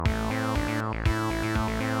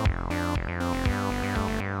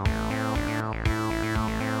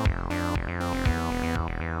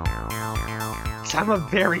Yes, I'm a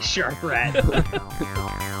very sharp rat.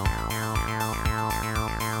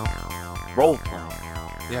 Role playing.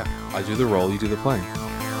 Yeah, I do the roll, you do the playing.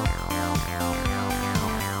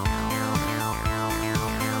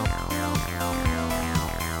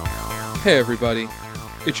 Hey everybody,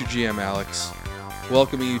 it's your GM Alex,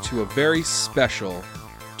 welcoming you to a very special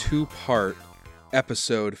two-part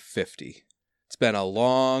episode 50. It's been a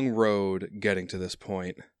long road getting to this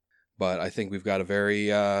point, but I think we've got a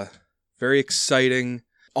very exciting,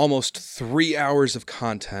 almost 3 hours of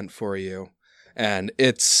content for you, and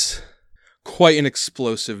it's quite an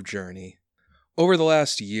explosive journey. Over the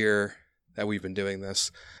last year that we've been doing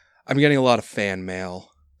this, I'm getting a lot of fan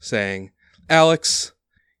mail saying, Alex,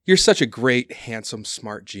 you're such a great, handsome,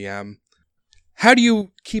 smart GM. How do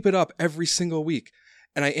you keep it up every single week?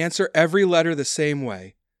 And I answer every letter the same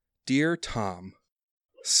way. Dear Tom,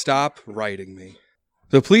 stop writing me.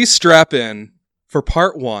 So please strap in for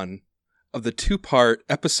part 1 of the 2-part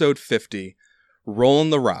episode 50,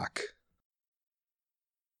 Rollin' the Rock.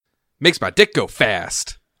 Makes my dick go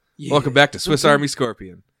fast. Yeah. Welcome back to Swiss Army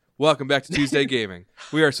Scorpion. Welcome back to Tuesday Gaming.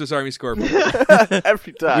 We are Swiss Army Scorpion.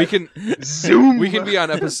 Every time. We can zoom. We can be on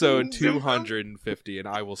episode 250 and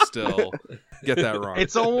I will still get that wrong.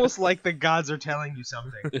 It's almost like the gods are telling you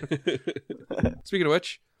something. Speaking of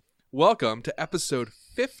which, welcome to episode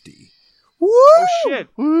 50. Woo! Oh shit.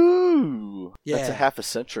 Woo! Yeah. That's a half a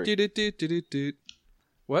century.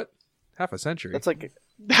 What? Half a century? That's like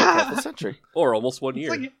half a century. Or almost 1 year.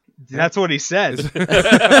 Like, that's what he said.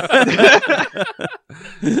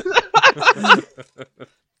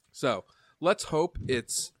 So, let's hope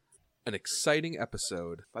it's an exciting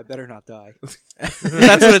episode. I better not die. That's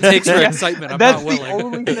what it takes for excitement. I'm That's not willing. the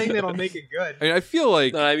only thing that'll make it good. I mean, I feel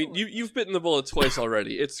like... No, I mean, you've bitten the bullet twice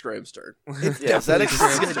already. It's Graham's turn. Yeah, is that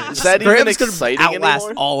even exciting outlast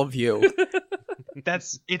anymore? all of you.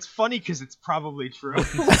 It's funny because it's probably true.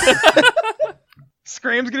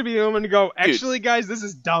 Scram's gonna be the one to go, actually, guys, this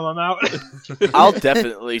is dumb, I'm out. I'll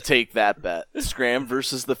definitely take that bet. Scram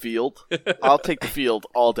versus the field. I'll take the field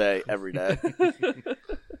all day, every day.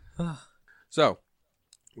 So,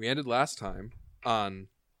 we ended last time on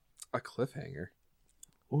a cliffhanger.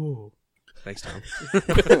 Ooh. Thanks, Tom.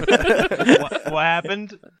 What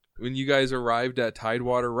happened? When you guys arrived at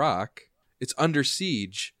Tidewater Rock, it's under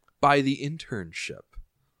siege by the internship.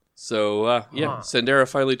 So, Sandera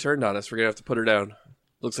finally turned on us. We're going to have to put her down.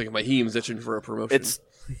 Looks like my heem's itching for a promotion.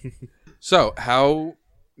 So, how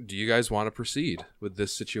do you guys want to proceed with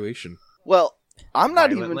this situation? Well, I'm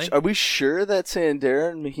not Violently? even... Are we sure that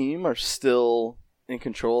Sandera and Mahim are still in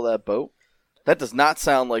control of that boat? That does not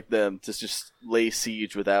sound like them to just lay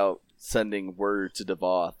siege without sending word to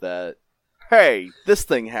Devoth that, hey, this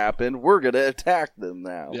thing happened, we're going to attack them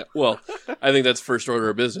now. Yeah, well, I think that's first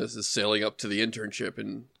order of business, is sailing up to the internship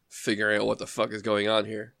and figuring out what the fuck is going on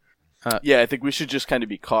here. Yeah, I think we should just kind of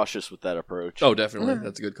be cautious with that approach. Oh, definitely.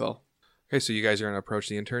 That's a good call. Okay, so you guys are going to approach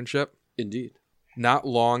the internship. Indeed. Not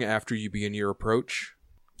long after you begin your approach,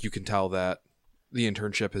 you can tell that the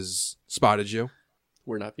internship has spotted you.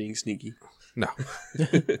 We're not being sneaky. No.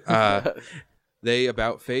 They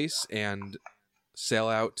about face and sail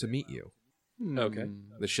out to meet you. Okay.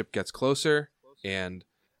 The ship gets closer, and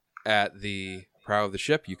at the prow of the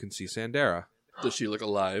ship, you can see Sandera. Does she look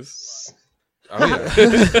alive? Oh, yeah.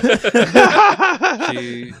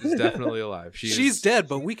 She is definitely alive. She's dead,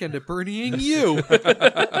 but we can Bernieing you.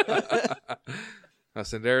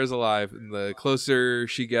 Sandera's alive, and the closer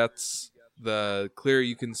she gets, the clearer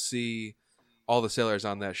you can see all the sailors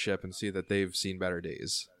on that ship and see that they've seen better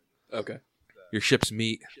days. Okay. Your ships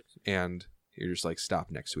meet, and you're just like stopped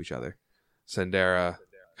next to each other. Sandera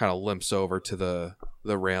kind of limps over to the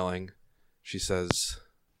railing. She says,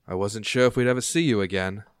 I wasn't sure if we'd ever see you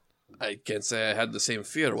again. I can't say I had the same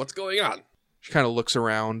fear. What's going on? She kind of looks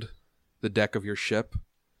around the deck of your ship.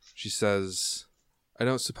 She says, I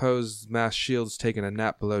don't suppose Mass Shield's taking a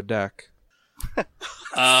nap below deck.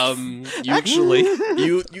 Actually,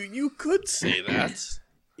 you could say that.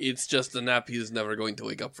 It's just a nap he's never going to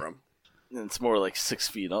wake up from. It's more like 6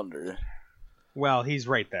 feet under. Well, he's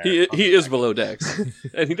right there. He is below decks,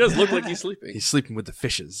 and he does look like he's sleeping. He's sleeping with the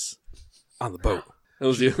fishes on the boat. It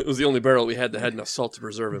was the only barrel we had that had enough salt to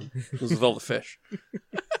preserve him. It was with all the fish.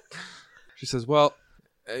 She says, well,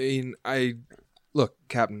 I mean, look,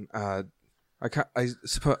 Captain, I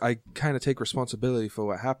suppose I kind of take responsibility for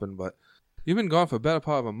what happened, but you've been gone for a better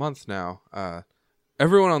part of a month now.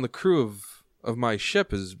 Everyone on the crew of my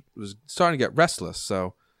ship was starting to get restless,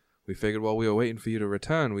 so we figured while we were waiting for you to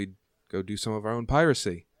return, we'd go do some of our own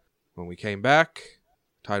piracy. When we came back,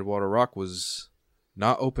 Tidewater Rock was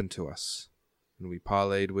not open to us, and we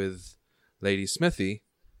parlayed with Lady Smithy,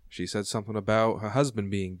 She said something about her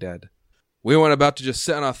husband being dead. We weren't about to just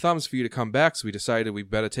sit on our thumbs for you to come back, so we decided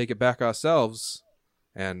we'd better take it back ourselves.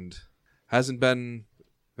 And hasn't been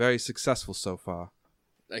very successful so far.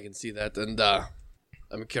 I can see that, and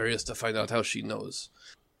I'm curious to find out how she knows.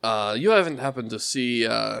 You haven't happened to see,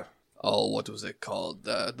 what was it called?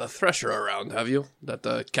 The Thresher around, have you?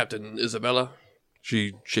 That Captain Isabella?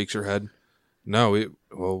 She shakes her head. No,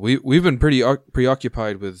 we've been pretty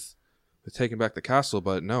preoccupied with taking back the castle,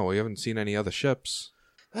 but no, we haven't seen any other ships.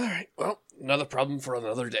 All right, well, another problem for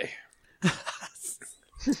another day.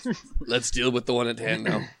 Let's deal with the one at hand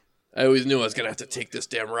now. I always knew I was going to have to take this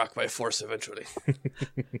damn rock by force eventually.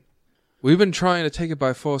 We've been trying to take it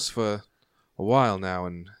by force for a while now,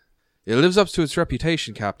 and it lives up to its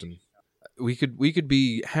reputation, Captain. We could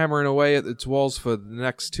be hammering away at its walls for the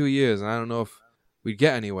next 2 years, and I don't know if we'd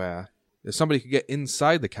get anywhere. If somebody could get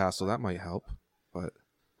inside the castle, that might help. But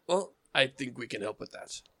Well, I think we can help with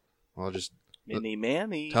that. well, just Mini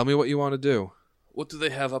Manny. tell me what you want to do. What do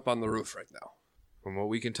they have up on the roof right now? From what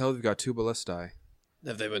we can tell, they've got 2 ballistae.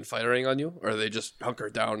 Have they been firing on you, or are they just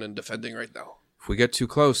hunkered down and defending right now? If we get too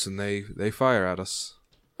close, and they fire at us.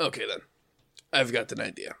 Okay, then. I've got an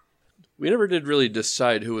idea. We never did really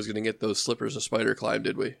decide who was going to get those slippers of spider climb,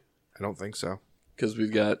 did we? I don't think so. Because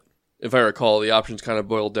we've got, if I recall, the options kind of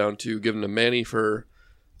boiled down to giving a Manny for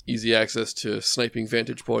easy access to sniping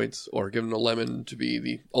vantage points, or giving a Lemon to be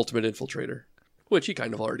the ultimate infiltrator, which he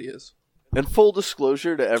kind of already is. And full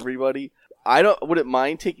disclosure to everybody, wouldn't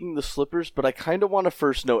mind taking the slippers, but I kind of want to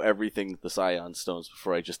first know everything with the Scion Stones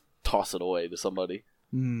before I just toss it away to somebody.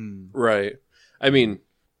 Right. I mean,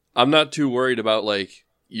 I'm not too worried about, like,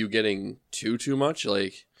 you getting too much.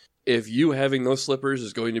 Like, if you having those slippers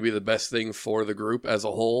is going to be the best thing for the group as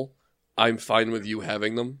a whole, I'm fine with you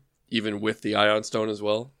having them, even with the Ion Stone as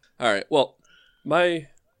well. All right, well, my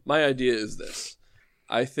idea is this.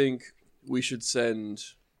 I think we should send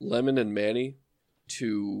Lemon and Manny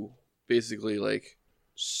to basically, like,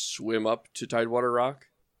 swim up to Tidewater Rock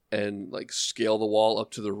and, like, scale the wall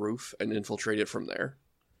up to the roof and infiltrate it from there.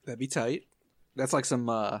 That'd be tight. That's like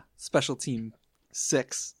some special team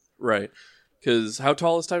 6. Right. Because how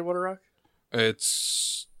tall is Tidewater Rock?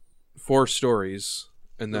 It's 4 stories,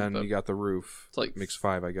 and then Okay. you got the roof. It's like Makes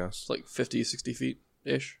 5, I guess. It's like 50, 60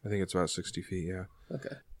 feet-ish. I think it's about 60 feet, yeah.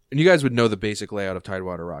 Okay. And you guys would know the basic layout of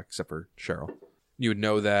Tidewater Rock, except for Cheryl. You would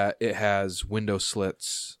know that it has window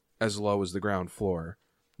slits as low as the ground floor.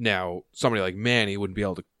 Now, somebody like Manny wouldn't be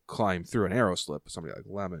able to climb through an arrow slip, but somebody like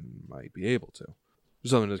Lemon might be able to.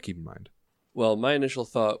 There's something to keep in mind. Well, my initial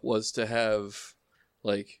thought was to have,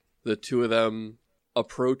 like, the two of them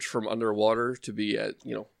approach from underwater to be at,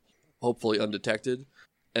 hopefully undetected.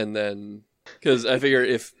 And then, because I figure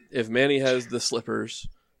if Manny has the slippers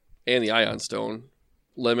and the Ion Stone,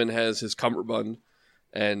 Lemon has his cummerbund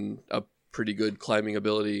and a pretty good climbing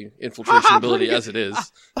ability, infiltration ability as it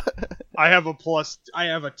is. I have a 2. Oh. I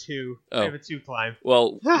have a 2 climb.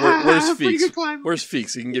 Well, where's Pretty Feeks? good climb. Where's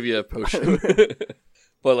Feeks? He can give you a potion.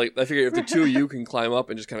 But, like, I figure if the two of you can climb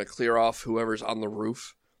up and just kind of clear off whoever's on the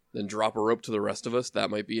roof, then drop a rope to the rest of us,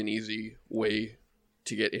 that might be an easy way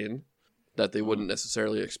to get in that they wouldn't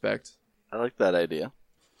necessarily expect. I like that idea.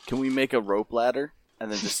 Can we make a rope ladder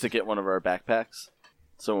and then just stick it in one of our backpacks?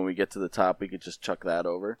 So when we get to the top, we could just chuck that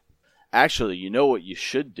over. Actually, you know what you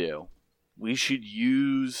should do? We should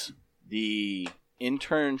use the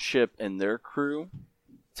internship and their crew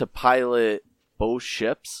to pilot both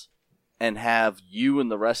ships and have you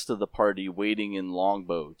and the rest of the party waiting in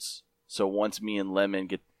longboats. So once me and Lemon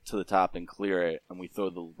get to the top and clear it, and we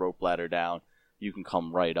throw the rope ladder down, you can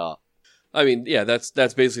come right up. I mean, yeah, that's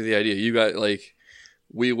basically the idea. You got, like,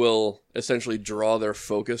 we will essentially draw their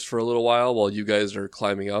focus for a little while you guys are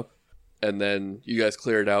climbing up, and then you guys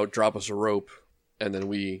clear it out, drop us a rope, and then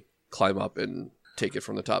we climb up and take it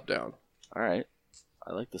from the top down. All right.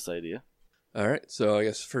 I like this idea. All right, so I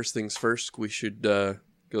guess first things first, we should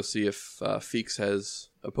go see if Feeks has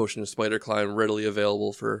a potion of spider climb readily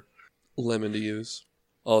available for Lemon to use.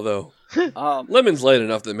 Although, Lemon's light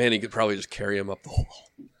enough that Manny could probably just carry him up the wall.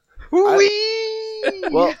 Whee!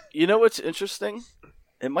 Well, you know what's interesting?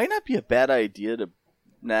 It might not be a bad idea to...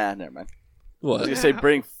 Nah, never mind. I was What? gonna say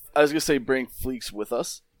bring Fleeks with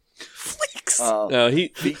us. Fleeks! No, he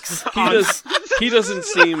Fleeks. he doesn't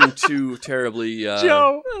seem too terribly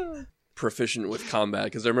Joe! proficient with combat,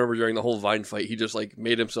 because I remember during the whole Vine fight, he just, like,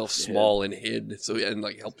 made himself small and hid, and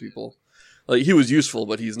like helped people. Like, he was useful,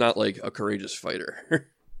 but he's not, like, a courageous fighter.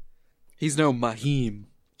 He's no Mahim.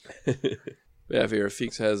 Yeah, if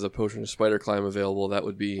Feeks has a potion of spider climb available, that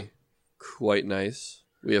would be quite nice.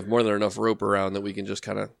 We have more than enough rope around that we can just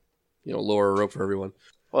kind of, lower a rope for everyone.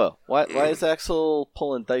 Well, why is Axel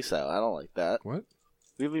pulling dice out? I don't like that. What?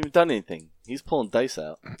 We haven't even done anything. He's pulling dice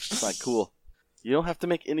out. It's not cool. You don't have to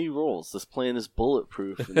make any rolls. This plan is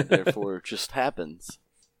bulletproof, and therefore it just happens.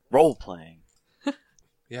 Role playing.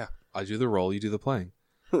 Yeah, I do the roll, you do the playing.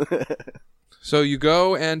 So you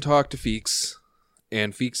go and talk to Feeks,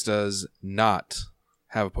 and Feeks does not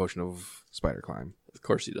have a potion of spider climb. Of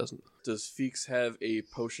course he doesn't. Does Feeks have a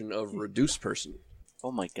potion of reduce person?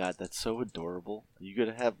 Oh my god, that's so adorable. Are you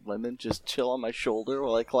gonna have Lemon just chill on my shoulder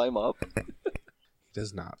while I climb up? He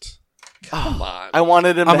does not. Come on. I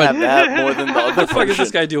wanted him to have that more than the other What the fuck is potion.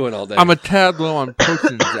 this guy doing all day? I'm a tad low on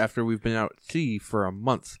potions after we've been out at sea for a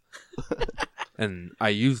month. And I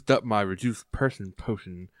used up my reduced person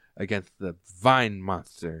potion against the vine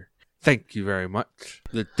monster. Thank you very much.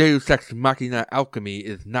 The Deus Ex Machina alchemy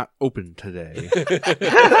is not open today.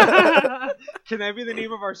 Can that be the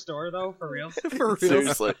name of our store, though? For real? For real.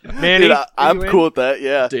 Seriously. Manny, Dude, are I'm you in? cool with that,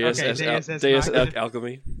 yeah. Deus Okay, Ex Deus Ex Deus Machina.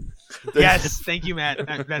 Alchemy. Yes, thank you, Matt.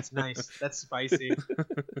 That's nice. That's spicy.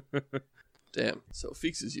 Damn. So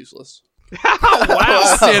Feeks is useless.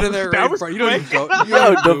 Wow. Standing there That right in was front. You don't even quick. go. You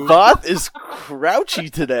Yo, don't move. Devoth is crouchy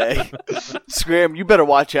today. Scram, you better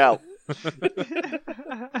watch out.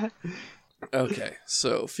 Okay,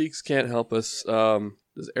 so Feeks can't help us.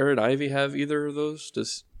 Does Aaron Ivy have either of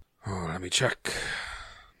those? Oh, let me check.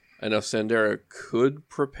 I know Sandera could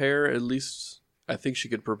prepare at least. I think she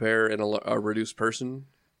could prepare in a reduced person,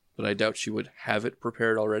 but I doubt she would have it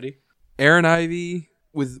prepared already. Aaron Ivy,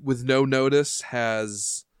 with no notice,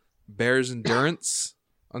 has Bear's Endurance,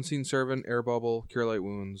 Unseen Servant, Air Bubble, Cure Light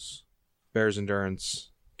Wounds, Bear's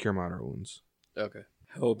Endurance, Cure Moderate Wounds. Okay.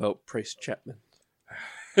 How about Price Chapman?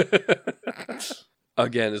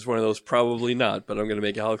 Again, it's one of those probably not, but I'm going to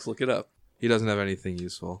make Alex look it up. He doesn't have anything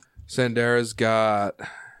useful. Sandera's got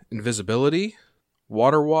Invisibility,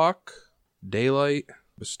 Water Walk, Daylight,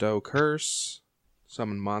 Bestow Curse,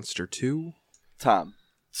 Summon Monster 2. Tom,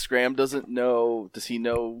 Scram doesn't know. Does he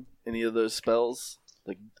know any of those spells?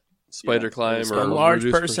 Like, Spider Climb A or A large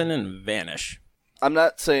reduced person and vanish. I'm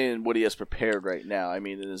not saying what he has prepared right now. I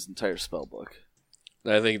mean in his entire spell book.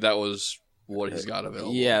 I think that was what he's got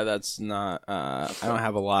available. Yeah, that's not. I don't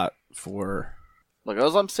have a lot for. Like,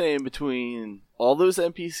 as I'm saying, between all those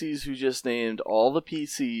NPCs who just named, all the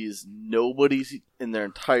PCs, nobody in their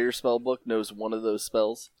entire spell book knows one of those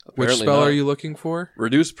spells. Which Apparently spell not. are you looking for?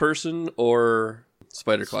 Reduced person or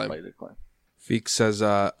Spider Climb? Spider Climb. Feek says,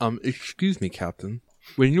 excuse me, Captain.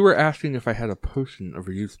 When you were asking if I had a potion of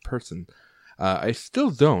reduced person, I still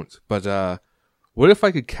don't, but, what if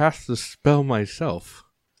I could cast the spell myself?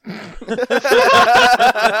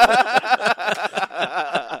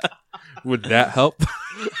 Would that help?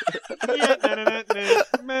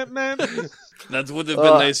 That would have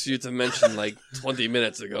been nice for you to mention like 20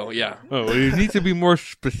 minutes ago. Yeah. Oh, well, you need to be more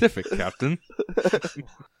specific, Captain.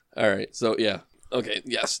 All right. So, yeah. Okay.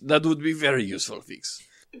 Yes. That would be very useful, Feeks.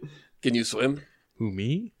 Can you swim? Who,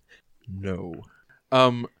 me? No.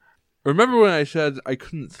 Remember when I said I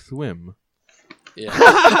couldn't swim?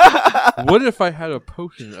 Yeah. What if I had a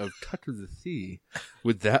potion of Touch of the Sea?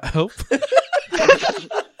 Would that help?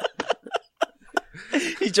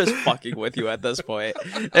 He's just fucking with you at this point.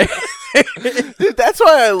 Dude, that's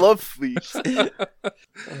why I love Fleets.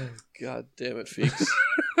 God damn it, Feeks.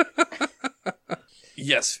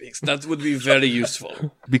 Yes, Feeks. That would be very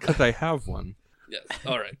useful. Because I have one. Yes.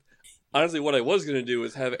 All right. Honestly, what I was going to do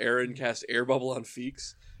is have Aaron cast Air Bubble on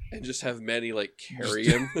Feeks and just have Manny, like, carry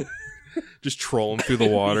him. Just troll him through the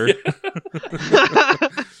water.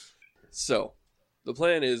 So, the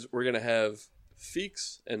plan is we're going to have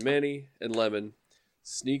Feeks and Manny and Lemon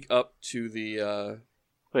sneak up to the...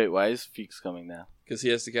 Wait, why is Feeks coming now? because he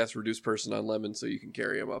has to cast Reduce Person on Lemon so you can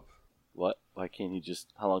carry him up. What? Why can't he just...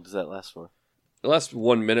 How long does that last for? It lasts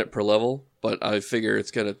 1 minute per level, but I figure it's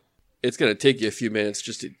gonna take you a few minutes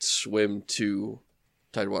just to swim to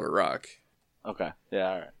Tidewater Rock. Okay. Yeah,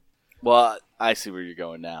 alright. Well, I see where you're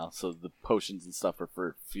going now. So the potions and stuff are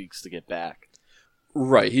for Feeks to get back.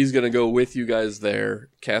 Right, he's gonna go with you guys there,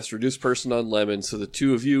 cast Reduce Person on Lemon so the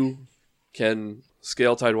two of you can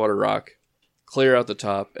scale Tidewater Rock, clear out the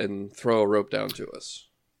top, and throw a rope down to us.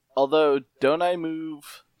 Although, don't I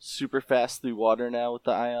move super fast through water now with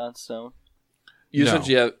the Ion Stone? You No.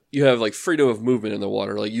 essentially have like freedom of movement in the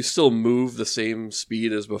water. Like you still move the same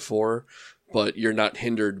speed as before, but you're not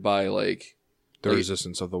hindered by like The like-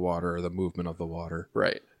 resistance of the water or the movement of the water.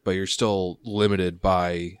 right. But you're still limited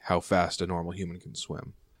by how fast a normal human can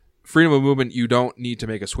swim. Freedom of movement, you don't need to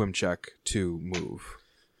make a swim check to move.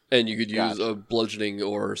 And you could use Gotcha. a bludgeoning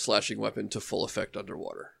or slashing weapon to full effect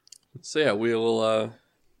underwater. So yeah, we'll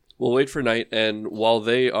wait for night, and while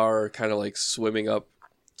they are kind of like swimming up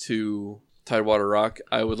to Tidewater Rock,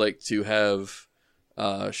 I would like to have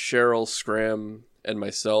Cheryl, Scram, and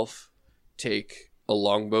myself take a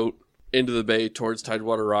longboat into the bay towards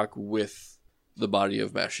Tidewater Rock with the body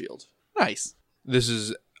of Mass Shield. Nice. This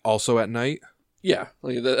is also at night. Yeah,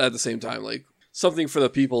 like at the same time, like something for the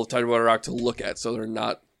people of Tidewater Rock to look at, so they're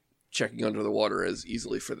not checking under the water as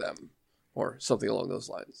easily for them, or something along those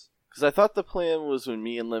lines. Because I thought the plan was when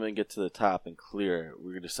me and Lemon get to the top and clear it,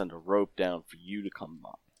 we're going to send a rope down for you to come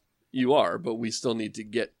up. You are, but we still need to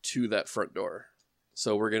get to that front door,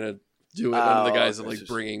 so we're gonna do it under the guise of like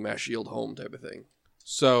bringing Mass Shield home type of thing.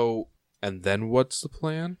 So, and then what's the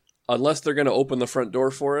plan? Unless they're going to open the front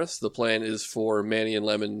door for us, the plan is for Manny and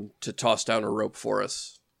Lemon to toss down a rope for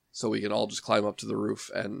us so we can all just climb up to the roof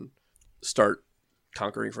and start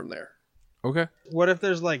conquering from there. Okay. What if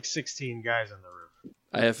there's like 16 guys on the roof?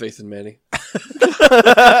 I have faith in Manny.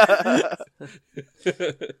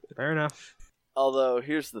 Fair enough. Although,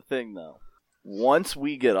 here's the thing, though. Once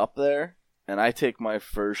we get up there and I take my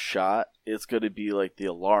first shot, it's going to be like the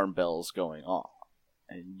alarm bells going off.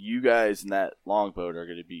 And you guys in that longboat are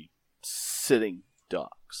going to be sitting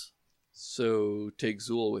ducks. So take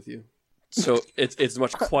Zool with you. So it's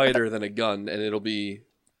much quieter than a gun, and it'll be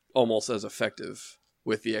almost as effective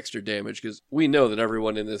with the extra damage, because we know that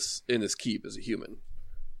everyone in this keep is a human.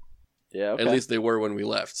 Yeah, okay. At least they were when we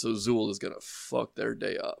left. So Zool is going to fuck their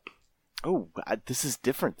day up. Oh, this is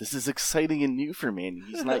different. This is exciting and new for me.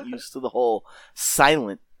 He's not used to the whole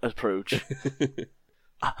silent approach.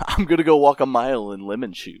 I'm going to go walk a mile in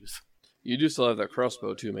lemon shoes. You do still have that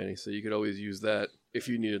crossbow too, Manny, so you could always use that if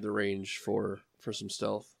you needed the range for some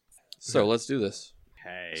stealth. So let's do this.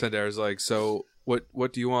 Hey. Sandara's like, so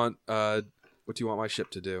what do you want my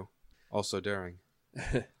ship to do? Also daring.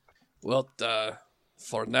 Well,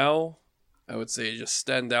 for now, I would say just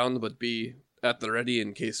stand down, but be at the ready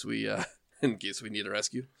in case we need a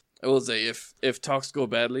rescue. I will say if talks go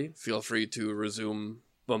badly, feel free to resume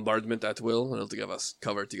bombardment at will, and it'll give us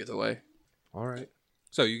cover to get away. All right.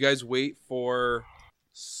 So you guys wait for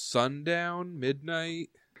sundown, midnight.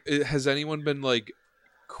 Has anyone been like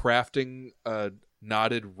crafting a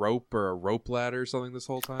knotted rope or a rope ladder or something this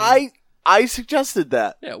whole time? I suggested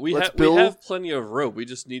that. Yeah, we Let's have build- plenty of rope. We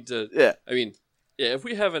just need to. Yeah. I mean, yeah, if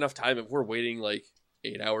we have enough time, if we're waiting like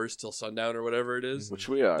 8 hours till sundown or whatever it is, Which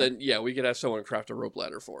we are. then yeah, we could have someone craft a rope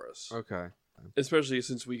ladder for us. Okay. Especially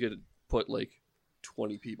since we could put like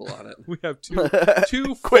 20 people on it. We have two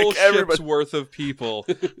Quick, full ships everybody. worth of people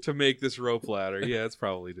to make this rope ladder. Yeah, it's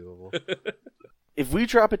probably doable. If we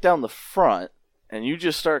drop it down the front and you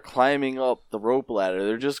just start climbing up the rope ladder,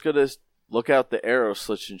 they're just going to look out the arrow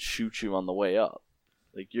slits and shoot you on the way up.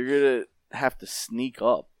 Like, you're going to have to sneak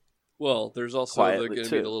up. Well, there's also Quietly, going to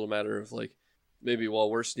too. be the little matter of like, maybe while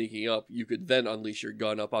we're sneaking up, you could then unleash your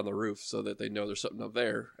gun up on the roof so that they know there's something up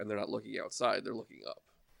there and they're not looking outside, they're looking up.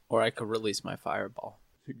 Or I could release my fireball.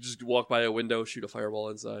 You could just walk by a window, shoot a fireball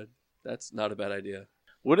inside. That's not a bad idea.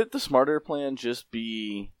 Wouldn't the smarter plan just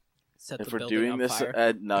be, Set if the we're building doing on this fire.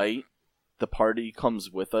 at night, the party comes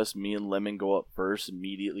with us, me and Lemon go up first,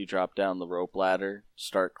 immediately drop down the rope ladder,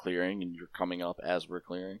 start clearing, and you're coming up as we're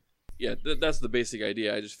clearing? Yeah, that's the basic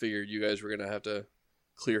idea. I just figured you guys were going to have to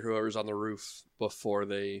clear whoever's on the roof before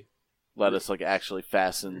they... Let us, like, actually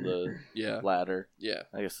fasten the Yeah, ladder. yeah.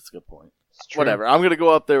 I guess that's a good point. It's true. Whatever. I'm gonna go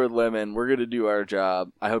up there with Lemon. We're gonna do our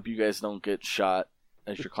job. I hope you guys don't get shot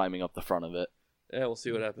as you're climbing up the front of it. Yeah, we'll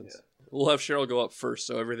see what happens. We'll have Cheryl go up first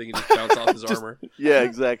so everything can just bounce off his armor. Yeah,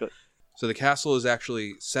 exactly. So the castle is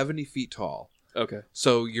actually 70 feet tall. Okay,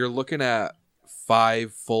 So you're looking at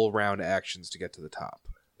 5 full round actions to get to the top.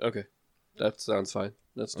 okay. That sounds fine.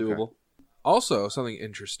 That's Okay. doable. Also, something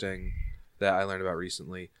interesting that I learned about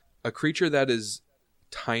recently, a creature that is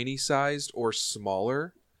tiny sized or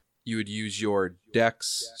smaller, you would use your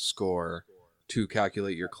dex score to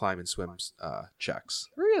calculate your climb and swim checks.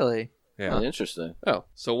 Really? Yeah. Really interesting. Oh,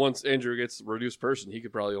 so once Andrew gets reduced person, he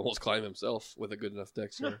could probably almost climb himself with a good enough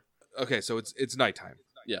dex score. Okay, so it's nighttime.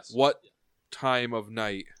 Yes. What time of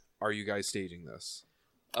night are you guys staging this?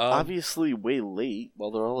 Obviously, way late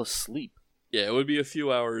while they're all asleep. Yeah, it would be a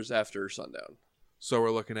few hours after sundown. So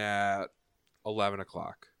we're looking at 11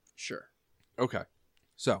 o'clock. Sure. Okay.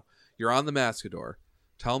 So you're on the Mascador.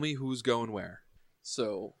 Tell me who's going where.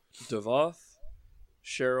 So, Devoth,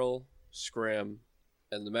 Cheryl, Scram,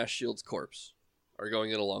 and the Mass Shield's corpse are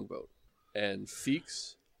going in a longboat. And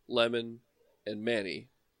Feeks, Lemon, and Manny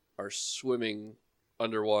are swimming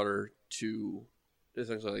underwater to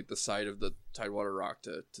essentially like the side of the Tidewater Rock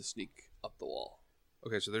to sneak up the wall.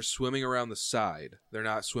 Okay, so they're swimming around the side. They're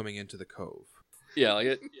not swimming into the cove. Yeah, like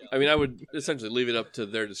it, I mean, I would essentially leave it up to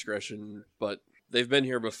their discretion, but they've been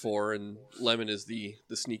here before, and Lemon is the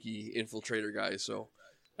sneaky infiltrator guy, so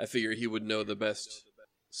I figure he would know the best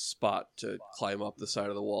spot to climb up the side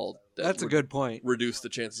of the wall. That's a would good point. Reduce the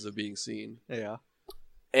chances of being seen. Yeah.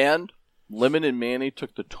 And Lemon and Manny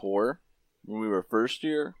took the tour when we were first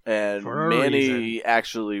year, and For a Manny reason.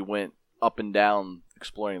 actually went up and down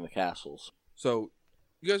exploring the castles. So,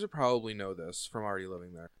 you guys would probably know this from already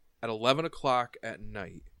living there. At 11 o'clock at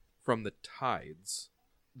night, from the tides,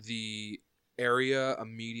 the area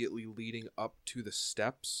immediately leading up to the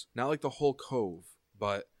steps, not like the whole cove,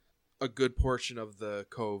 but a good portion of the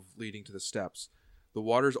cove leading to the steps, the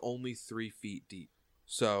water's only 3 feet deep.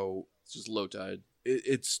 So, It's just low tide.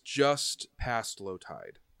 it's just past low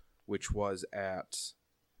tide, which was at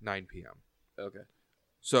 9 p.m. Okay.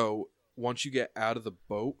 So once you get out of the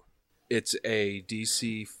boat, it's a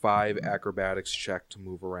DC 5 acrobatics check to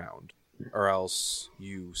move around, or else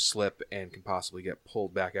you slip and can possibly get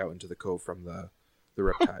pulled back out into the cove from the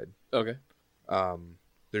riptide. Okay.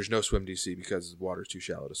 There's no swim DC because the water's too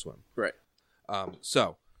shallow to swim. Right.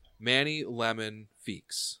 So, Manny, Lemon,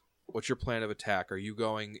 Feeks, what's your plan of attack? Are you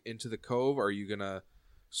going into the cove, or are you going to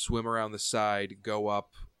swim around the side, go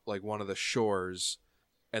up like one of the shores,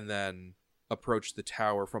 and then approach the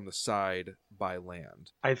tower from the side by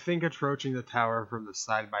land? I think approaching the tower from the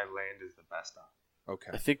side by land is the best option.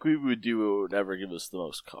 Okay. I think we would do what would ever give us the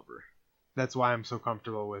most cover. That's why I'm so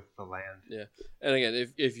comfortable with the land. Yeah. And again,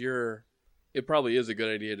 if you're... It probably is a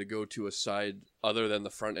good idea to go to a side other than the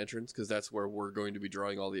front entrance, because that's where we're going to be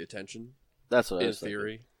drawing all the attention, That's what I in was thinking.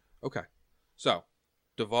 theory. Okay. So,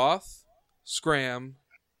 Devoth, Scram,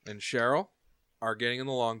 and Cheryl are getting in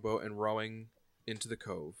the longboat and rowing into the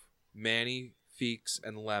cove. Manny, Feeks,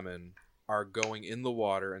 and Lemon are going in the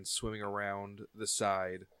water and swimming around the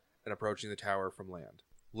side and approaching the tower from land.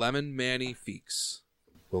 Lemon, Manny, Feeks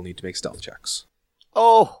will need to make stealth checks.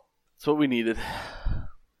 Oh, that's what we needed.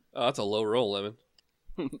 Oh, that's a low roll, Lemon.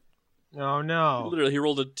 Oh no. Literally, he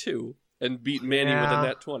rolled a 2 and beat Manny with a Yeah.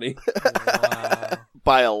 nat 20. Wow.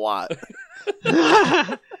 By a lot.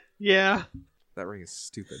 Yeah. That ring is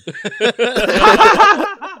stupid.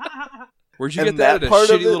 Where'd you And get that that at a part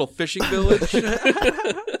of shitty it? little fishing village?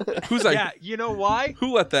 Who's like, Yeah, you know why?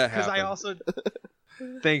 who let that Because happen? I also...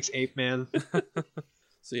 Thanks, Ape Man.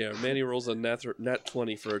 So yeah, Manny rolls a nat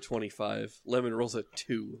 20 for a 25. Lemon rolls a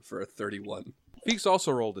 2 for a 31. Feeks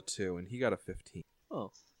also rolled a 2, and he got a 15.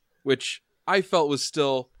 Oh. Which I felt was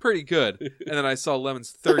still pretty good. And then I saw Lemon's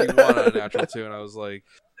 31 on a natural 2, and I was like,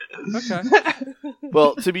 okay.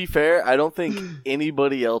 Well, to be fair, I don't think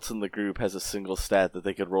anybody else in the group has a single stat that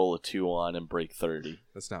they could roll a 2 on and break 30.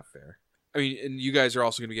 That's not fair. I mean, and you guys are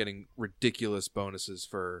also going to be getting ridiculous bonuses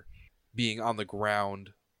for being on the ground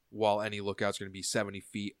while any lookout's going to be 70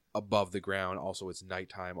 feet above the ground. Also, it's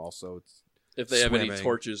nighttime. Also, it's If they have any Swimming.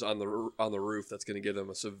 torches on the roof, that's going to give them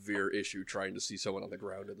a severe issue trying to see someone on the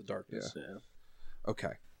ground in the darkness. Yeah.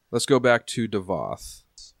 okay. Let's go back to Devoth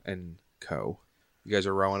and Co. You guys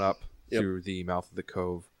are rowing up Yep. through the mouth of the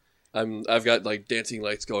cove. I've got like dancing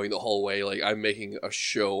lights going the whole way. Like I'm making a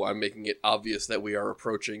show. I'm making it obvious that we are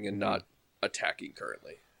approaching and not attacking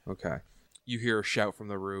currently. Okay. You hear a shout from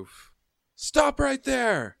the roof. Stop right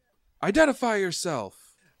there! Identify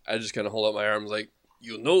yourself! I just kind of hold up my arms like,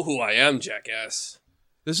 you know who I am, jackass.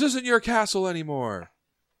 This isn't your castle anymore.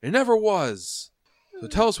 It never was. So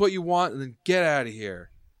tell us what you want and then get out of here.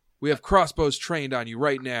 We have crossbows trained on you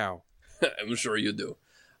right now. I'm sure you do.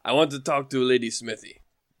 I want to talk to Lady Smithy.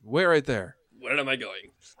 Wait right there. Where am I going?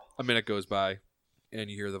 A minute goes by, and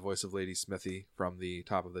you hear the voice of Lady Smithy from the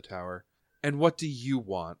top of the tower. And what do you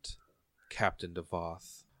want, Captain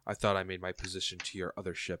Devoth? I thought I made my position to your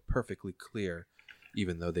other ship perfectly clear,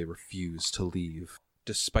 even though they refuse to leave,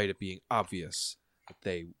 despite it being obvious that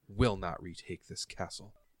they will not retake this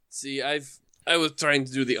castle. See, I was trying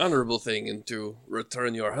to do the honorable thing and to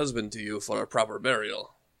return your husband to you for a proper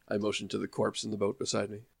burial. I motioned to the corpse in the boat beside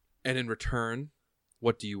me. And in return,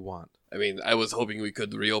 what do you want? I mean, I was hoping we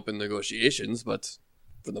could reopen negotiations, but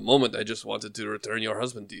for the moment I just wanted to return your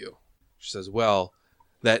husband to you. She says, well,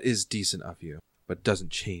 that is decent of you, but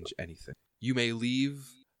doesn't change anything. You may leave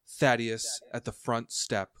Thaddeus at the front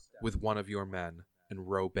step with one of your men and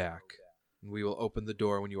row back. And we will open the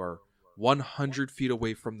door when you are 100 feet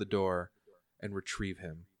away from the door and retrieve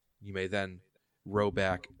him. You may then row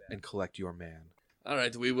back and collect your man. All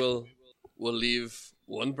right, we'll leave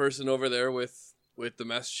one person over there with the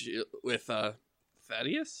mass shield, with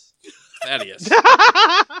Thaddeus? Thaddeus.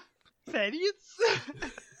 Thaddeus?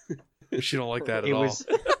 She don't like that at It all.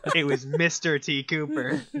 was Mr. T.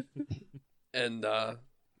 Cooper. And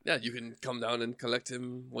yeah, you can come down and collect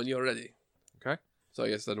him when you're ready. Okay. So I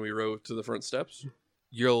guess then we row to the front steps.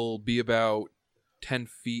 You'll be about 10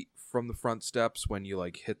 feet from the front steps when you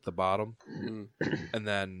like hit the bottom, Mm. and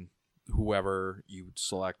then whoever you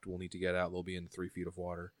select will need to get out. They'll be in 3 feet of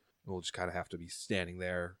water. We'll just kind of have to be standing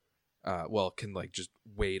there. Can like just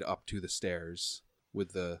wade up to the stairs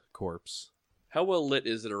with the corpse. How well lit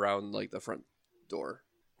is it around like the front door?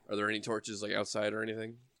 Are there any torches like outside or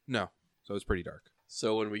anything? No, so it's pretty dark.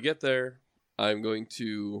 So when we get there, I'm going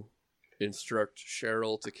to instruct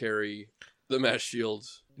Cheryl to carry the mass shield.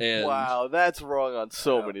 And Wow, that's wrong on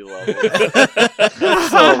so many levels.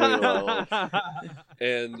 So many levels.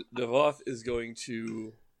 and Devoth is going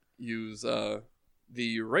to use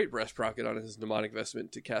the right breast rocket on his mnemonic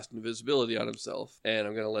vestment to cast invisibility on himself. And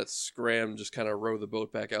I'm going to let Scram just kind of row the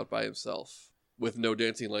boat back out by himself with no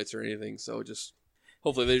dancing lights or anything. So just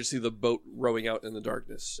hopefully they just see the boat rowing out in the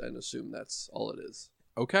darkness and assume that's all it is.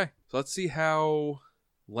 Okay, so let's see how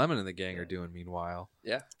Lemon and the gang are doing meanwhile.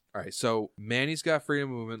 Yeah. All right, so Manny's got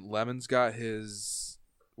freedom of movement, Lemon's got his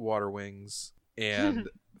water wings, and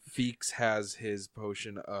Feeks has his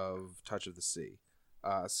potion of Touch of the Sea.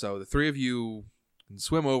 So the three of you can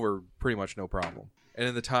swim over pretty much no problem. And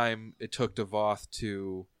in the time it took Devoth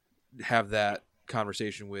to have that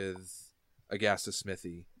conversation with Agasta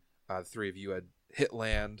Smithy, the three of you had hit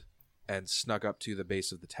land and snuck up to the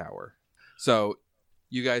base of the tower. So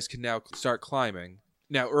you guys can now start climbing.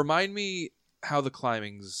 Now, remind me how the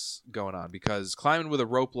climbing's going on, because climbing with a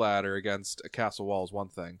rope ladder against a castle wall is one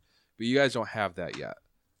thing, but you guys don't have that yet.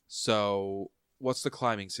 So what's the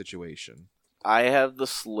climbing situation? I have the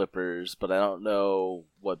slippers, but I don't know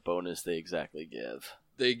what bonus they exactly give.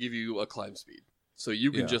 They give you a climb speed. So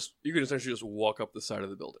you can Yeah. you can essentially just walk up the side of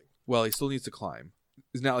the building. Well, he still needs to climb.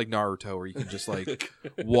 It's not like Naruto where you can just like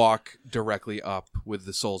walk directly up with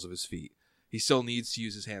the soles of his feet. He still needs to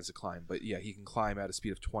use his hands to climb, but yeah, he can climb at a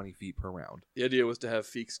speed of 20 feet per round. The idea was to have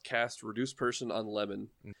Feeks cast Reduce Person on Lemon,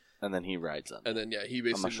 And then he rides on. and then he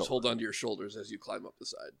basically just shoulder. hold onto your shoulders as you climb up the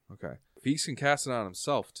side. Okay. Feeks can cast it on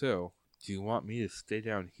himself, too. Do you want me to stay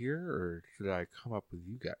down here, or should I come up with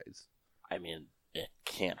you guys? I mean, it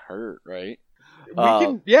can't hurt, right? We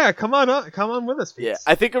can, yeah, come on with us, Feeks. Yeah,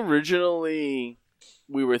 I think originally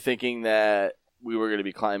we were thinking that we were going to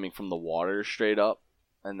be climbing from the water straight up,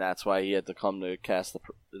 and that's why he had to come to cast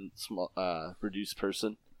the reduced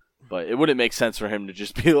person. But it wouldn't make sense for him to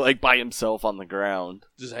just be like by himself on the ground.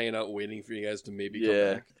 Just hanging out waiting for you guys to maybe Yeah.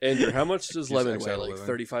 come back. Andrew, how much does Just Lemon weigh? exile Like living.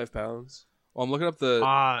 35 pounds? Well, I'm looking up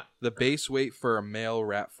the base weight for a male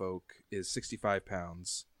rat folk is 65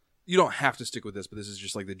 pounds. You don't have to stick with this, but this is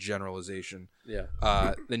just like the generalization. Yeah.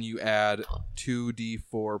 Then you add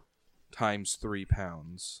 2d4 times 3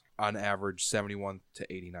 pounds. On average, 71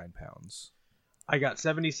 to 89 pounds. I got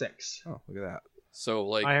 76. Oh, look at that. So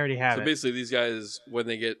like I already have so it. basically these guys, when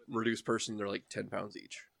they get Reduced Person, they're like 10 pounds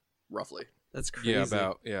each. Roughly. That's crazy.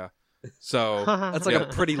 Yeah. So, That's like Yeah.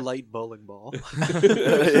 a pretty light bowling ball.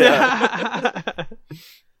 Yeah.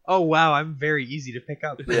 Oh wow, I'm very easy to pick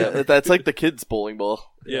up. Yeah, that's like the kids' bowling ball.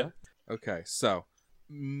 Yeah. okay, so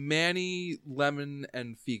Manny, Lemon,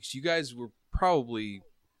 and Feeks, you guys were probably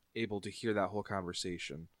able to hear that whole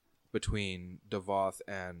conversation between Devoth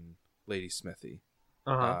and Lady Smithy.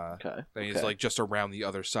 Uh-huh. Okay. Then he's okay. like just around the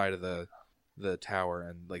other side of the tower,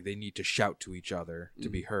 and like they need to shout to each other to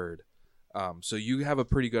be heard. So you have a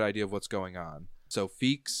pretty good idea of what's going on. So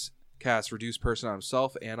Feeks casts Reduce Person on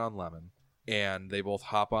himself and on Lemon, and they both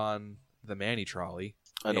hop on the Manny trolley,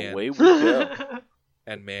 And and- away we go.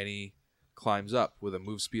 and Manny climbs up with a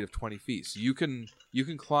move speed of 20 feet. So you can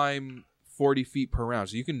climb 40 feet per round.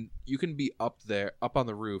 So you can be up on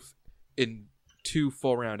the roof in 2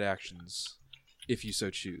 full round actions if you so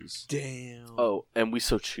choose. Damn. Oh, and we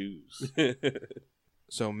so choose.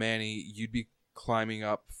 So Manny, you'd be climbing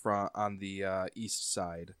up on the east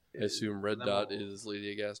side. I assume Red Dot is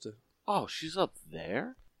Lady Agasta. Oh, she's up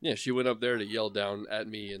there? Yeah, she went up there to yell down at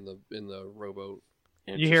me in the rowboat.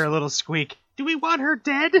 You hear a little squeak. Do we want her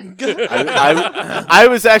dead? I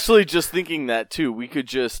was actually just thinking that too. We could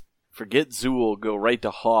just forget Zool, go right to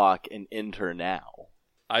Hawk, and end her now.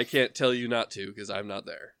 I can't tell you not to because I'm not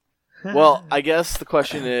there. Well, I guess the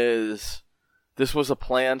question is, this was a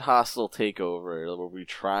planned hostile takeover. Were we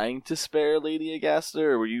trying to spare Lady Agasta,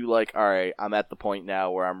 or were you like, all right, I'm at the point now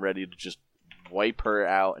where I'm ready to just wipe her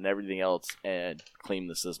out and everything else and claim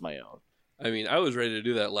this as my own? I mean, I was ready to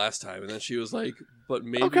do that last time, and then she was like, "But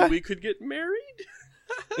maybe Okay. we could get married."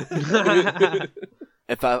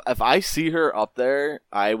 If I see her up there,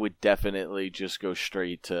 I would definitely just go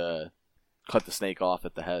straight to cut the snake off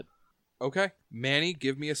at the head. Okay. Manny,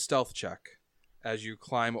 give me a stealth check as you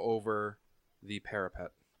climb over the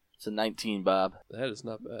parapet. It's a 19, Bob. That is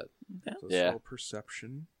not bad. So Yeah. slow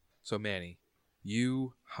perception. So Manny,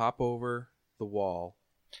 you hop over the wall.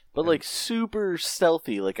 But like super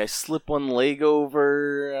stealthy, like I slip one leg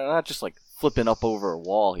over, not just like flipping up over a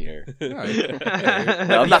wall here. Yeah,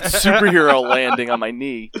 No, I'm not superhero landing on my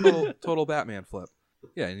knee. total Batman flip.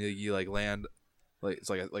 Yeah, and you like land, like it's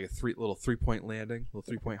like a little 3-point landing,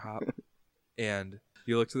 little 3-point hop, and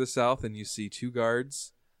you look to the south and you see two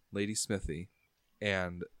guards, Lady Smithy,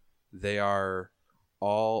 and they are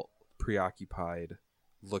all preoccupied,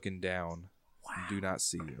 looking down, and do not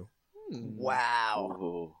see you. Wow.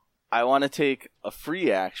 Ooh. I want to take a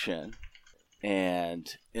free action,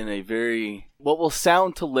 and in a very what will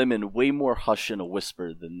sound to Lemon way more hush and a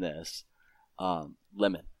whisper than this.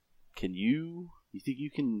 Lemon, can you think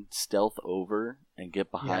you can stealth over and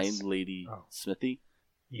get behind Yes. Lady Oh. Smithy?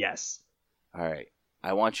 Yes. All right.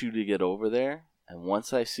 I want you to get over there, and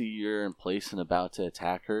once I see you're in place and about to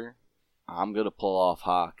attack her, I'm going to pull off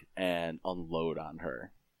Hawk and unload on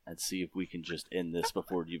her and see if we can just end this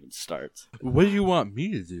before it even starts. What do you want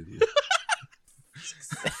me to do?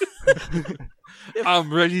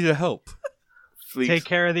 I'm ready to help. Fleeks- Take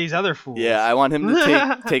care of these other fools. Yeah, I want him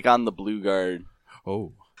to take on the blue guard,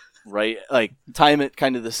 Oh, right? Like, time it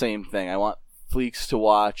kind of the same thing. I want Fleeks to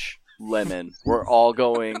watch Lemon. We're all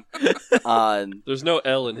going on There's no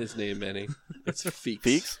L in his name, Manny. It's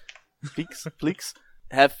Feeks. Fleeks.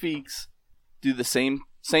 Have Feeks do the same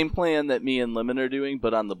plan that me and Lemon are doing,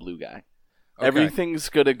 but on the blue guy. okay. Everything's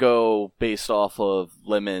gonna go based off of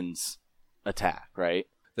Lemon's attack, right?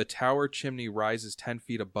 The tower chimney rises 10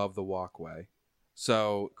 feet above the walkway.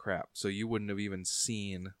 So, crap. So you wouldn't have even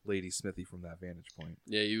seen Lady Smithy from that vantage point.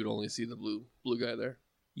 Yeah, you would only see the blue guy there.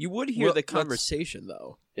 You would hear Well, the let's- conversation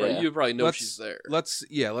though. Right, Yeah. you probably know Let's- she's there. Let's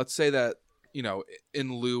say that,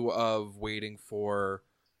 in lieu of waiting for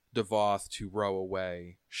Devoth to row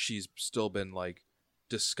away, she's still been like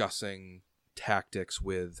discussing tactics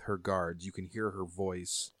with her guards. You can hear her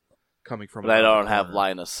voice coming from But I another don't have corner.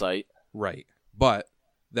 line of sight. Right. But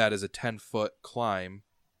that is a 10-foot climb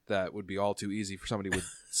that would be all too easy for somebody with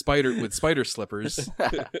spider slippers,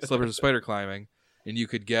 slippers of spider climbing, and you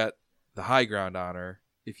could get the high ground on her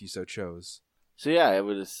if you so chose. So yeah, I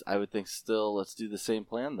would think still let's do the same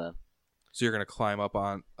plan then. So you're going to climb up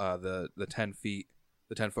on the 10 feet,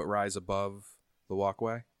 the 10-foot rise above the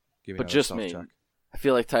walkway? Give me But another just stealth me. check. I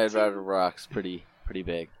feel like Tide Rider Rock's pretty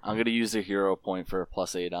big. I'm gonna use a hero point for a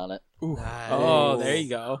 +8 on it. Ooh. Oh, there you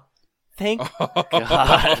go. Thank God.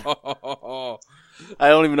 I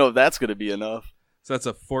don't even know if that's gonna be enough. So that's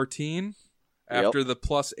a 14 Yep. after the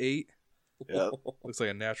 +8. Yep. Looks like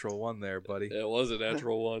a natural one there, buddy. It was a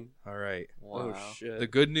natural one. All right. Oh shit. The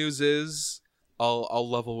good news is, I'll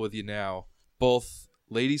level with you now. Both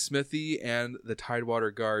Lady Smithy and the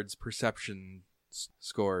Tidewater Guards' perception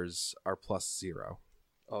scores are +0.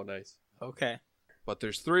 Oh, nice. Okay. But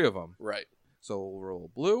there's 3 of them. Right. So we'll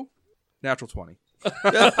roll blue. Natural 20.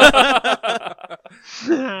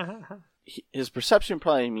 His perception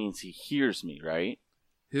probably means he hears me, right?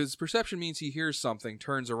 His perception means he hears something,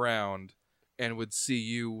 turns around, and would see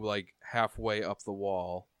you like halfway up the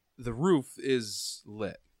wall. The roof is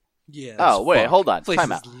lit. Yeah. Oh wait, fuck. hold on. Place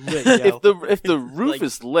Time is out. lit, yo. If the roof Like,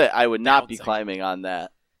 is lit, I would not be bouncing. climbing on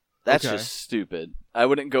that. That's Okay. just stupid. I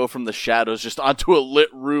wouldn't go from the shadows just onto a lit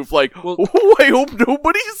roof like, Well- oh, I hope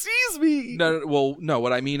nobody sees me. No.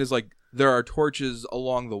 What I mean is like there are torches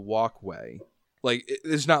along the walkway. Like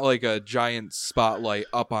it's not like a giant spotlight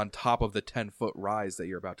up on top of the 10-foot rise that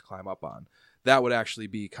you're about to climb up on. That would actually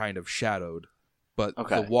be kind of shadowed. But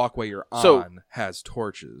Okay. the walkway you're on So- has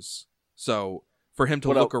torches. So for him to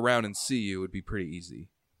What look around and see you would be pretty easy.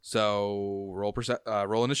 So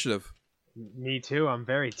roll initiative. Me too. I'm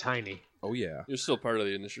very tiny. Oh yeah. You're still part of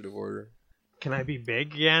the initiative order. Can I be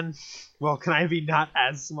big again? Well, can I be not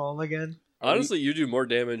as small again? Honestly, you do more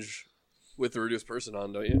damage with the reduced person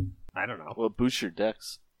on, don't you? I don't know. Well, boost your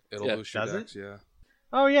dex. It'll Yeah, boost your does it? dex, yeah.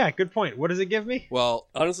 Oh yeah, good point. What does it give me? Well,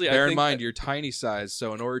 Honestly, I bear in think mind you're tiny size,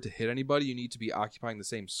 so in order to hit anybody, you need to be occupying the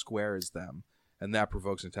same square as them, and that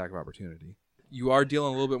provokes an attack of opportunity. You are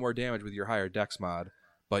dealing a little bit more damage with your higher dex mod,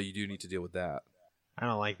 but you do need to deal with that. I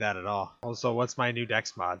don't like that at all. Also, what's my new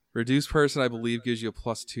dex mod? Reduced person, I believe, gives you a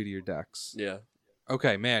 +2 to your dex. Yeah.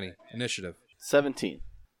 Okay, Manny, initiative. 17.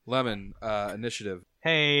 Lemon, initiative.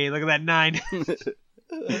 Hey, look at that 9.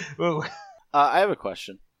 Whoa. I have a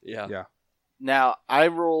question. Yeah. Yeah. Now, I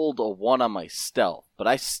rolled a 1 on my stealth, but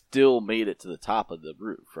I still made it to the top of the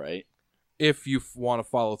roof, right? If you want to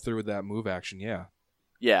follow through with that move action, yeah.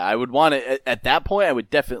 Yeah, I would want to, at that point, I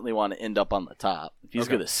would definitely want to end up on the top. If he's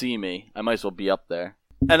Okay. going to see me, I might as well be up there.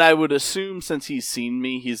 And I would assume since he's seen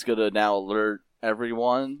me, he's going to now alert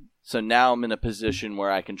everyone. So now I'm in a position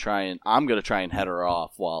where I'm going to try and head her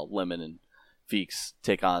off while Lemon and Feeks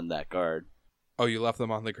take on that guard. Oh, you left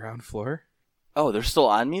them on the ground floor? Oh, they're still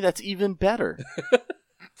on me? That's even better.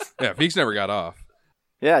 Yeah, Feeks never got off.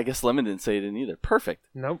 Yeah, I guess Lemon didn't say it in either. Perfect.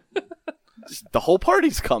 Nope. The whole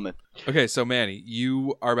party's coming. Okay, so Manny,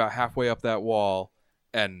 you are about halfway up that wall,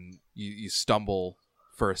 and you stumble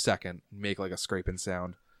for a second, make like a scraping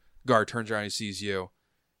sound. Guard turns around, he sees you, and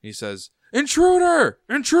he says, "Intruder!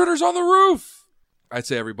 Intruder's on the roof!" I'd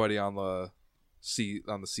say everybody on the sea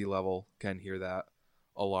level can hear that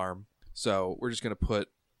alarm. So we're just gonna put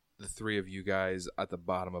the three of you guys at the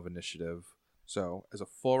bottom of initiative. So as a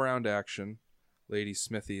full round action, Lady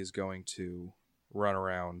Smithy is going to run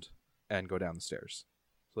around and go down the stairs.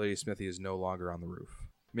 So Lady Smithy is no longer on the roof.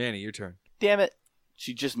 Manny, your turn. Damn it.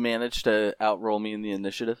 She just managed to outroll me in the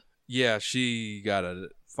initiative. Yeah, she got a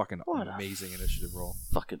fucking What a amazing initiative roll.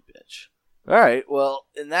 Fucking bitch. Alright, well,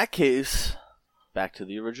 in that case, back to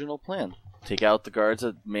the original plan. Take out the guards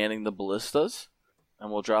at manning the ballistas,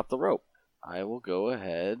 and we'll drop the rope. I will go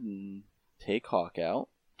ahead and take Hawk out.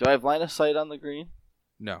 Do I have line of sight on the green?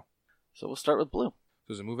 No. So we'll start with blue. So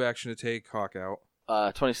there's a move action to take Hawk out.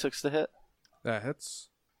 26 to hit That hits.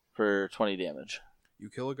 for 20 damage. You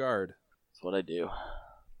kill a guard. That's what I do.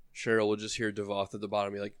 Cheryl will just hear Devoth at the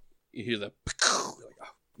bottom. You're like, you hear the. You're like, oh,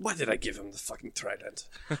 why did I give him the fucking trident?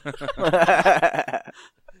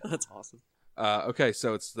 That's awesome. Okay,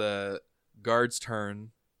 so it's the guard's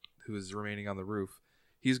turn, who is remaining on the roof.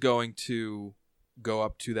 He's going to go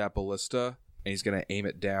up to that ballista, and he's going to aim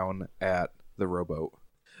it down at the rowboat.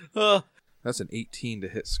 That's an 18 to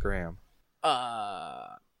hit Scram.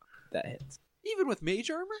 That hits. Even with mage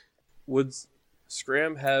armor? Would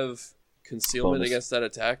Scram have concealment Bonus. against that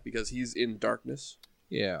attack because he's in darkness?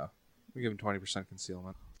 Yeah. We give him 20%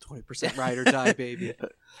 concealment. 20% ride or die, baby.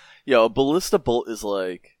 Yo, a ballista bolt is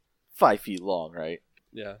like 5 feet long, right?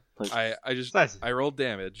 Yeah. Like, I rolled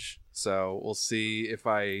damage, so we'll see if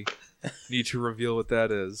I need to reveal what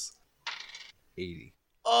that is. 80.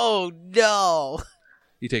 Oh no!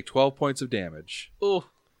 You take 12 points of damage. Oh,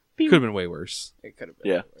 Could have been way worse. it could have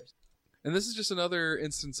been. Yeah. Worse. And this is just another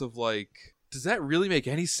instance of like, does that really make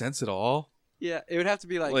any sense at all? Yeah, it would have to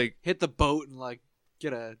be like hit the boat and like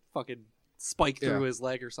get a fucking spike through his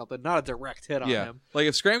leg or something. Not a direct hit on him. Like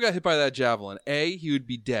if Scram got hit by that javelin, A, he would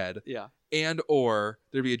be dead, Yeah. and or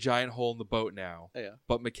there'd be a giant hole in the boat now. Yeah.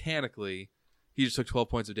 But mechanically, he just took 12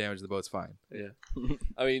 points of damage and the boat's fine.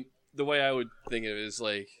 I mean, the way I would think of it is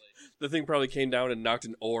like the thing probably came down and knocked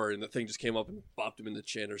an oar, and the thing just came up and bopped him in the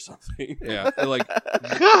chin or something. Yeah. And like,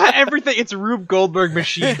 Everything, it's Rube Goldberg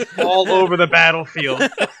machine all over the battlefield.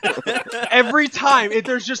 Every time,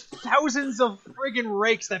 there's just thousands of friggin'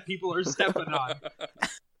 rakes that people are stepping on.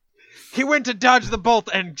 He went to dodge the bolt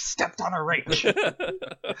and stepped on a rake.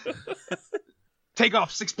 Take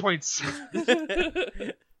off 6 points.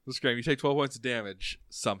 Scram, you take 12 points of damage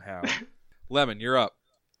somehow. Lemon, you're up.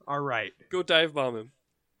 Alright. Go dive bomb him.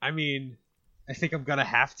 I mean, I think I'm gonna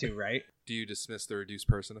have to, right? Do you dismiss the reduced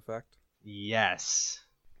person effect? Yes.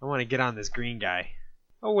 I want to get on this green guy.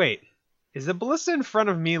 Oh, wait. Is the ballista in front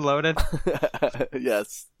of me loaded?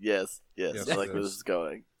 yes. Yes, I like it where is. this is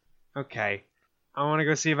going. Okay. I want to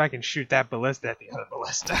go see if I can shoot that ballista at the other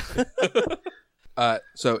ballista.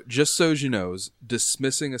 So just so you knows,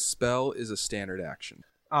 dismissing a spell is a standard action.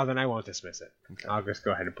 Oh, then I won't dismiss it. Okay. I'll just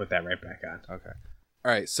go ahead and put that right back on. Okay.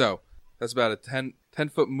 All right, so that's about a 10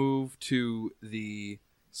 foot move to the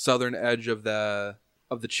southern edge of the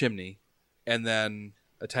chimney, and then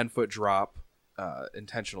a 10-foot drop,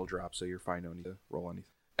 intentional drop, so you're fine, no need to roll anything.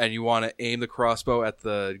 And you want to aim the crossbow at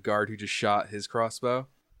the guard who just shot his crossbow?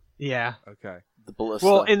 Yeah. Okay. The ballista.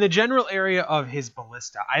 Well, in the general area of his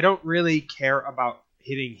ballista, I don't really care about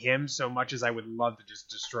hitting him so much as I would love to just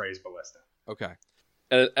destroy his ballista. Okay.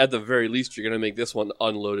 And at the very least, you're going to make this one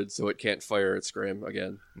unloaded so it can't fire at Scram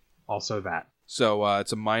again. Also that. So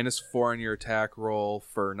it's a -4 on your attack roll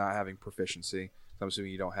for not having proficiency. So I'm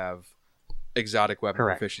assuming you don't have exotic weapon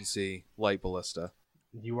Correct. proficiency, light ballista.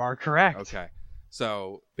 You are correct. Okay.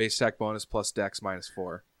 So base attack bonus plus dex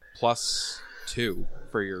 -4. +2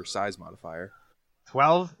 for your size modifier.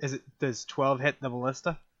 12? Does 12 hit the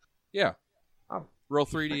ballista? Yeah. Oh. Roll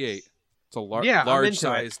 3d8. It's a Yeah, I'm large into it.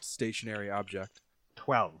 sized stationary object.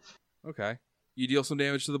 12. Okay. You deal some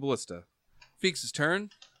damage to the ballista. Feeks'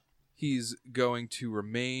 turn. He's going to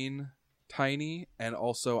remain tiny and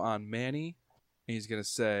also on Manny. And he's going to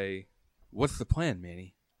say, "What's the plan,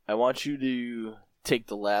 Manny?" I want you to take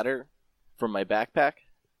the ladder from my backpack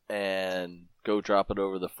and go drop it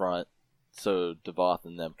over the front so Devoth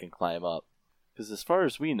and them can climb up. Because as far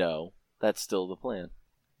as we know, that's still the plan.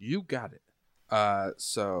 You got it.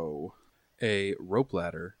 So a rope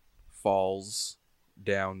ladder falls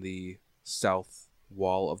down the south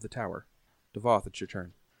wall of the tower. Devoth, it's your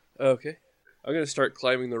turn. Okay. I'm going to start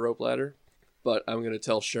climbing the rope ladder, but I'm going to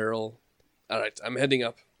tell Cheryl, all right, I'm heading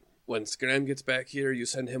up. When Scram gets back here, you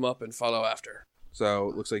send him up and follow after. So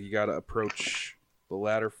it looks like you got to approach the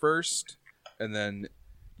ladder first, and then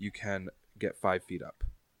you can get 5 feet up.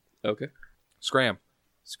 Okay. Scram.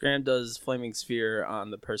 Scram does Flaming Sphere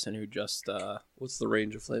on the person who just What's the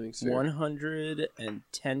range of Flaming Sphere?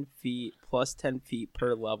 110 feet plus 10 feet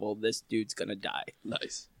per level. This dude's gonna die.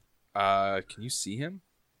 Nice. Can you see him?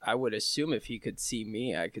 I would assume if he could see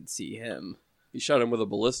me, I could see him. He shot him with a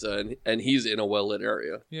ballista, and he's in a well-lit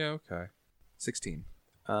area. Yeah, okay. 16.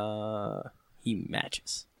 He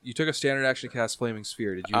matches. You took a standard action to cast Flaming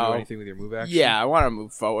Sphere. Did you do anything with your move action? Yeah, I want to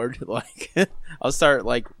move forward. Like, I'll start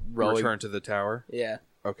like rolling. Return to the tower? Yeah.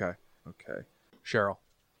 Okay. Cheryl,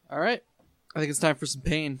 All right. I think it's time for some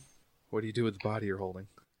pain. what do you do with the body you're holding?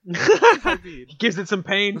 Gives it some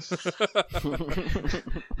pain.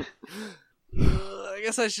 I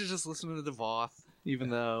guess I should just listen to Devoth, even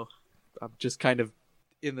though I'm just kind of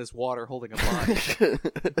in this water holding a body.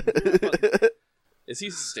 Is he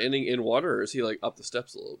standing in water, or is he, like, up the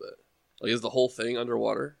steps a little bit? Like, is the whole thing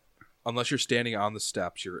underwater? Unless you're standing on the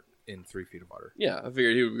steps, you're in 3 feet of water. Yeah, I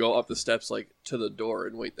figured he would go up the steps, like, to the door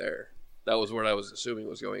and wait there. That was what I was assuming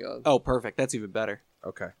was going on. Oh, perfect. That's even better.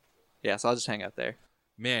 Okay. Yeah, so I'll just hang out there.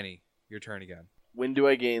 Manny, your turn again. When do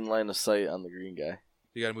I gain line of sight on the green guy?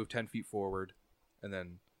 You got to move 10 feet forward, and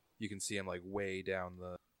then you can see him like way down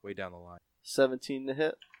the line. 17 to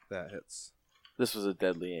hit. That hits. This was a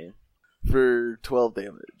deadly aim. For 12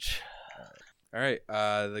 damage. All right.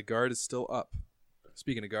 The guard is still up.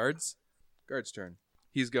 Speaking of guard's turn.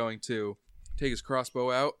 He's going to take his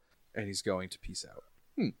crossbow out, and he's going to peace out.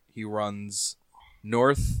 He runs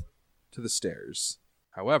north to the stairs.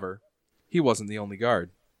 However, he wasn't the only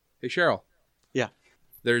guard. Hey, Cheryl. Yeah.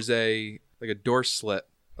 There's a door slit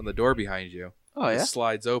on the door behind you. Oh, It yeah?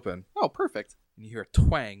 slides open, Oh, perfect. and you hear a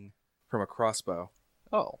twang from a crossbow.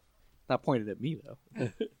 Oh. Not pointed at me,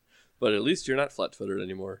 though. But at least you're not flat-footed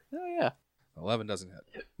anymore. Oh, yeah. 11 doesn't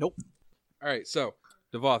hit. Nope. All right, so,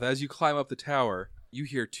 Devoth, as you climb up the tower, you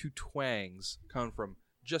hear 2 twangs coming from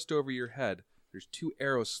just over your head. There's 2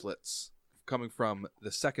 arrow slits coming from the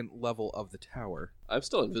 2nd level of the tower. I'm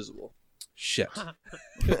still invisible. Shit. All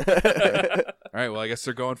right, well, I guess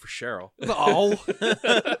they're going for Cheryl. Oh.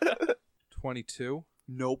 22.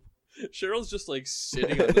 Nope. Cheryl's just, like,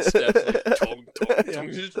 sitting on the steps, like, tong, tong,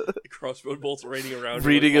 tong, just crossbow bolts raining around.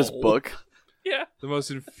 Reading like, his oh. book. Yeah. The most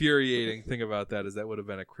infuriating thing about that is that would have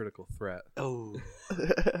been a critical threat. Oh.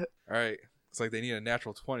 All right, it's like they need a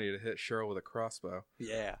natural 20 to hit Cheryl with a crossbow.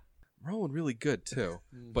 Yeah. Rolling really good, too,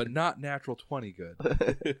 but not natural 20 good.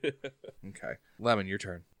 Okay. Lemon, your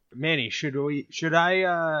turn. Manny, should we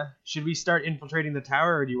start infiltrating the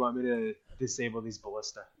tower, or do you want me to disable these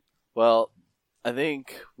ballista? Well, I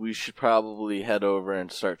think we should probably head over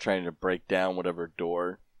and start trying to break down whatever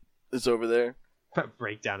door is over there.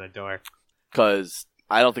 Break down a door. Because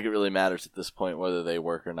I don't think it really matters at this point whether they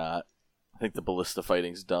work or not. I think the ballista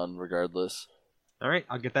fighting's done regardless. All right,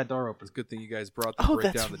 I'll get that door open. It's a good thing you guys brought the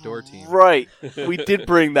break down the door team. Right. We did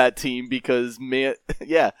bring that team because,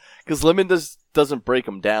 because Lemon doesn't break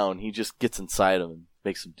them down. He just gets inside them and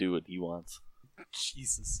makes them do what he wants.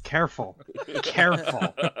 Jesus. Careful.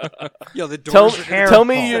 Yo, the doors Tell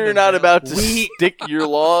me you're not about to stick your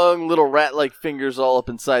long little rat-like fingers all up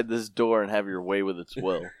inside this door and have your way with its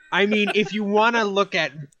will. I mean, if you want to look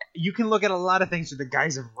at... You can look at a lot of things with the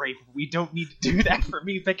guise of rape. We don't need to do that for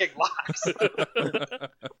me picking locks.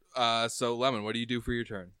 So, Lemon, what do you do for your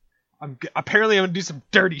turn? Apparently, I'm going to do some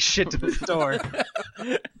dirty shit to this door.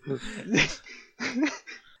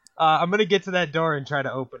 I'm going to get to that door and try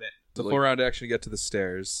to open it. It's a 4-round action to get to the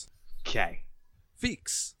stairs. Okay.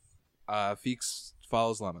 Feeks. Feeks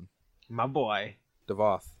follows Lemon. My boy.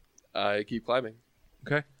 Devoth. I keep climbing.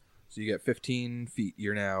 Okay. So you get 15 feet.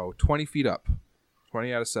 You're now 20 feet up.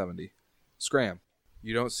 20 out of 70. Scram.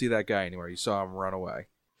 You don't see that guy anywhere. You saw him run away.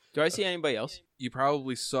 Do I see anybody else? You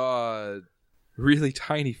probably saw really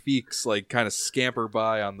tiny Feeks like kind of scamper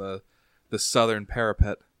by on the southern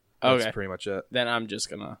parapet. That's Okay. pretty much it. Then I'm just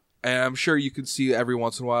gonna... And I'm sure you can see every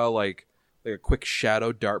once in a while like a quick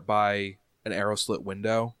shadow dart by an arrow slit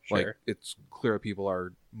window. Sure. Like it's clear people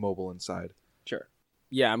are mobile inside. Sure.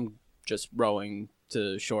 Yeah, I'm just rowing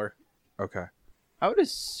to shore. Okay. I would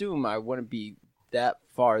assume I wouldn't be that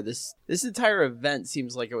far. This entire event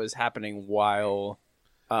seems like it was happening while...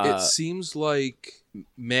 It seems like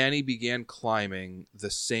Manny began climbing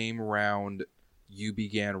the same round you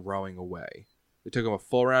began rowing away. It took him a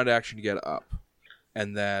full round action to get up.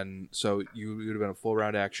 And then, so you would have been a full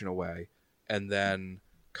round action away. And then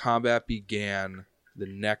combat began the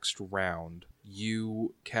next round,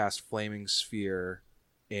 you cast Flaming Sphere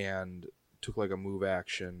and took like a move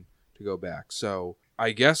action to go back. So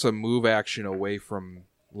I guess a move action away from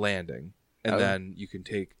landing, and then you can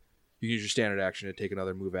use your standard action to take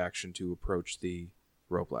another move action to approach the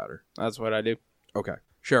rope ladder. That's what I do. Okay.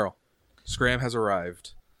 Cheryl, Scram has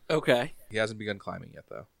arrived. Okay. He hasn't begun climbing yet,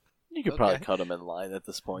 though. You could probably cut him in line at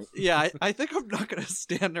this point. Yeah, I think I'm not going to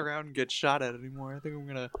stand around and get shot at anymore. I think I'm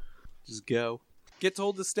going to just go. Get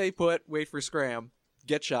told to stay put, wait for Scram,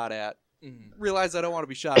 get shot at. Realize I don't want to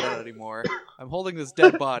be shot at anymore. I'm holding this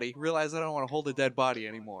dead body. Realize I don't want to hold a dead body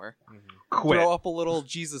anymore. Quit. Throw up a little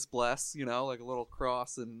Jesus bless, like a little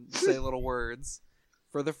cross, and say little words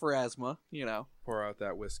for the Pharasma, Pour out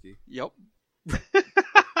that whiskey. Yep.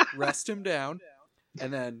 Rest him down,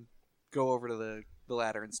 and then go over to the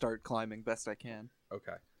ladder and start climbing best I can.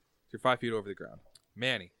 Okay. You're 5 feet over the ground.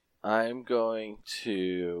 Manny. I'm going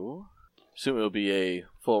to assume it'll be a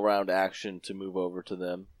full round action to move over to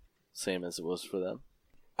them, same as it was for them.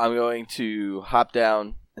 I'm going to hop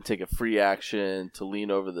down and take a free action to lean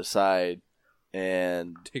over the side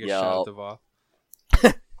and Take a yell, shot at Devoth.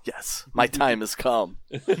 "Yes, my time has come."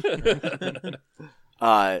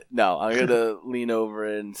 No, I'm going to lean over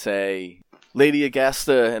and say, "Lady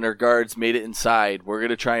Agasta and her guards made it inside. We're going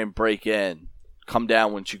to try and break in. Come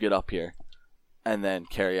down once you get up here." And then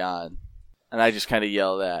carry on. And I just kind of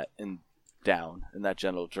yell that and down in that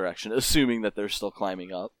general direction, assuming that they're still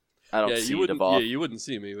climbing up. I don't see Devoth. Yeah, you wouldn't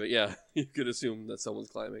see me, but yeah, you could assume that someone's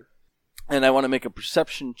climbing. And I want to make a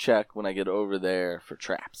perception check when I get over there for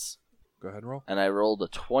traps. Go ahead and roll. And I rolled a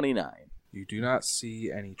 29. You do not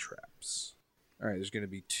see any traps. All right, there's going to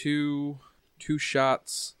be two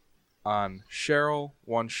shots on Cheryl,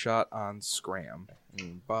 1 shot on Scram.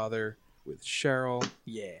 And bother with Cheryl.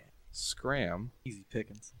 Yeah. Scram Easy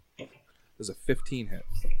pickings. does a 15 hit.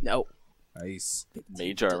 Nope. Nice.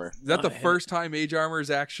 Mage armor. Is that the first time Mage Armor has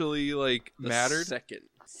actually mattered? Second.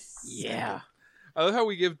 Yeah. I love how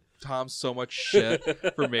we give Tom so much shit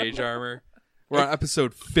for Mage Armor. We're on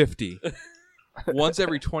episode 50. Once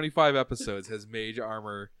every 25 episodes has Mage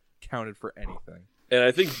Armor counted for anything. And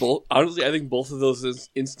I think both of those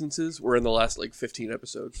instances were in the last 15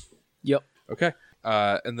 episodes. Yep. Okay.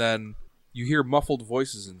 And then you hear muffled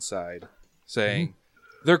voices inside saying,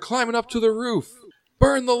 "They're climbing up to the roof!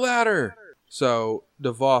 Burn the ladder!" So,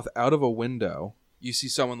 Devoth, out of a window, you see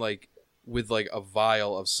someone with a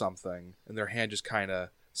vial of something, and their hand just kind of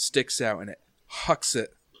sticks out and it hucks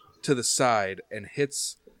it to the side and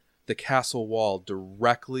hits the castle wall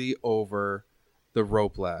directly over the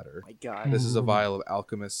rope ladder. My God. This is a vial of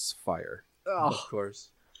Alchemist's Fire. Of course.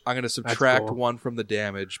 I'm going to subtract cool. 1 from the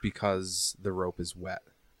damage because the rope is wet.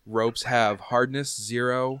 Ropes have hardness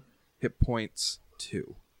 0, hit points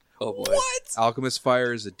 2. Oh boy. What? Alchemist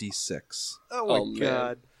Fire is a d6. Oh Oh, my man.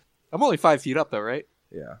 God. I'm only 5 feet up though, right?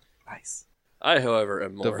 Yeah. Nice. I, however,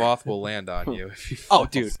 am more. Devoth will land on you if you Oh, fall.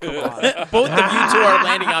 dude, come on. Both of you two are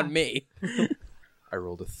landing on me. I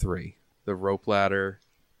rolled a 3. The rope ladder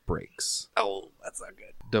breaks. Oh, that's not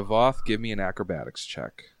good. Devoth, give me an acrobatics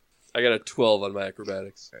check. I got a 12 on my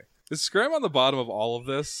acrobatics. Is Scram on the bottom of all of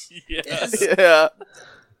this? Yes. Yeah.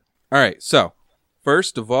 All right, so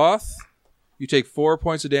first, Devoth, you take 4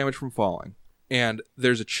 points of damage from falling. And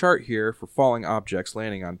there's a chart here for falling objects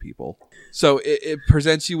landing on people. So it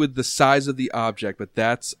presents you with the size of the object, but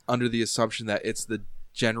that's under the assumption that it's the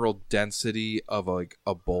general density of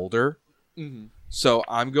a boulder. Mm-hmm. So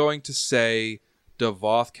I'm going to say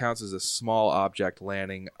Devoth counts as a small object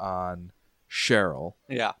landing on Cheryl.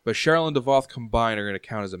 Yeah, But Cheryl and Devoth combined are going to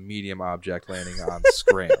count as a medium object landing on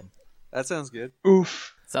Scram. that sounds good.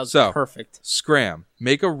 Oof. Sounds So- perfect. Scram,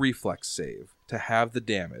 make a reflex save to have the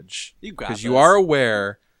damage. You got Because this. you are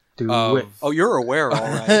aware Do of... it. Oh, you're aware, all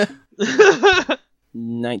right.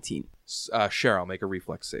 19. Cheryl, make a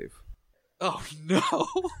reflex save. Oh no.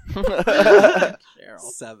 Cheryl.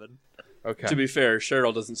 7. Okay. To be fair,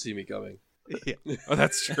 Cheryl doesn't see me coming. Yeah. Oh,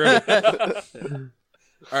 that's true.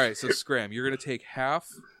 All right, so Scram, you're going to take half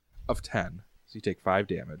of 10. So you take 5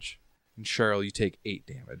 damage. And Cheryl, you take 8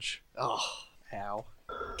 damage. Oh, ow.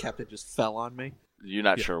 Captain just fell on me. You're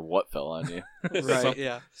not sure what fell on you. Right, Some-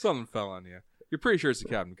 yeah. Something fell on you. You're pretty sure it's the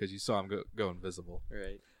captain because you saw him go invisible.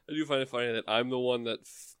 Right. I do find it funny that I'm the one that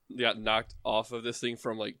got knocked off of this thing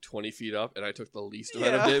from 20 feet up, and I took the least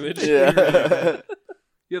amount of damage. Yeah.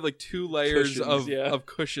 You have 2 layers Cushions, yeah. of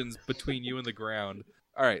cushions between you and the ground.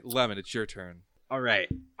 All right, Lemon, it's your turn. All right,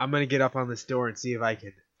 I'm gonna get up on this door and see if I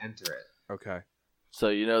can enter it. Okay. So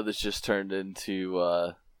this just turned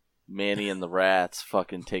into Manny and the Rats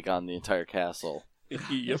fucking take on the entire castle.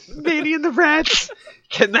 Yep. Manny and the Rats.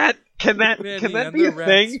 Can that Manny be and a the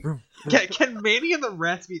thing? rats. Can Manny and the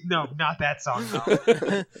Rats be? No, not that song.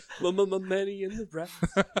 No. Manny and the Rats.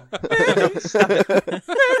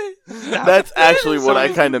 That's actually what I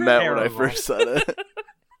So kind of meant when I terrible. first said it.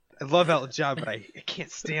 I love Elton John, but I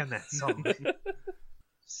can't stand that song.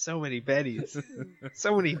 So many Bettys,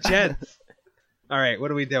 so many Jens. All right,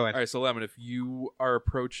 what are we doing? All right, so Lemon, if you are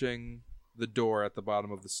approaching the door at the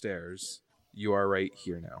bottom of the stairs, you are right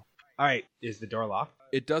here now. All right, is the door locked?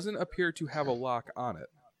 It doesn't appear to have a lock on it.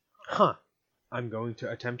 Huh. I'm going to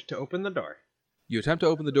attempt to open the door. You attempt to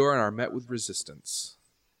open the door and are met with resistance.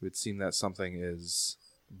 It would seem that something is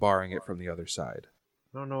barring it from the other side.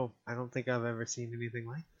 I don't know. I don't think I've ever seen anything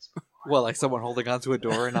like this. Well, like someone holding onto a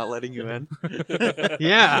door and not letting you in.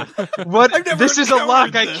 Yeah. What? I've never This is a lock.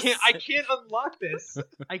 encountered this. I can't unlock this.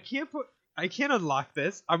 I can't unlock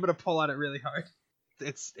this. I'm gonna pull on it really hard.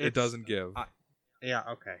 It doesn't give. Yeah.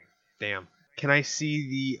 Okay. Damn. Can I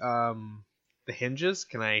see the hinges?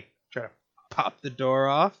 Can I try to pop the door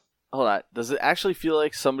off? Hold on. Does it actually feel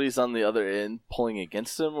like somebody's on the other end pulling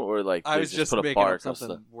against him, or like I they was just put a making bar up across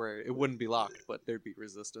something where it wouldn't be locked, but there'd be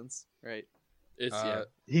resistance, right? It's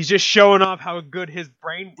He's just showing off how good his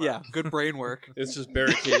brain works. Yeah, good brain work. it's just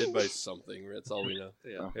barricaded by something. That's all we know.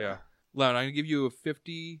 Yeah. Yeah. Lemon, I'm going to give you a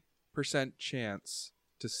 50% chance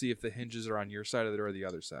to see if the hinges are on your side of the door or the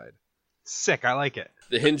other side. Sick. I like it.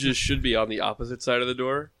 The hinges should be on the opposite side of the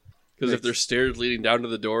door, because if there's stairs leading down to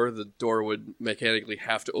the door would mechanically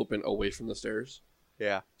have to open away from the stairs.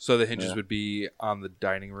 Yeah. So the hinges Yeah. would be on the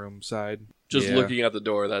dining room side. Just Yeah. looking at the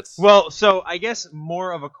door, that's Well, so I guess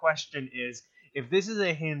more of a question is, if this is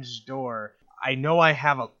a hinged door, I know I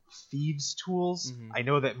have a thieves' tools. Mhm. I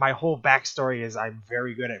know that my whole backstory is I'm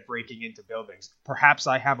very good at breaking into buildings. Perhaps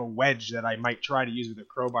I have a wedge that I might try to use with a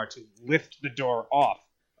crowbar to lift the door off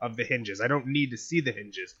of the hinges. I don't need to see the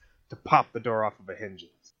hinges to pop the door off of the hinges.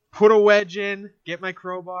 Put a wedge in, get my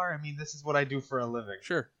crowbar. I mean, this is what I do for a living.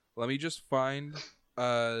 Sure. Let me just find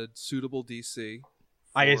a suitable DC.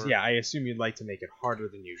 I for- assume you'd like to make it harder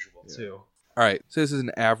than usual, too. All right. So this is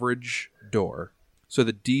an average door. So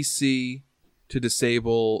the DC to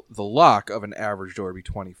disable the lock of an average door would be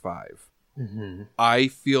 25. Mm-hmm. I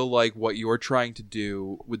feel like what you're trying to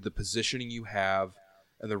do with the positioning you have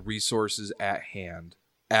and the resources at hand,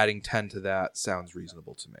 adding 10 to that sounds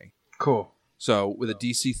reasonable to me. Cool. So with a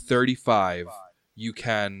DC 35, you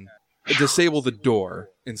can disable the door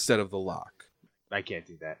instead of the lock. I can't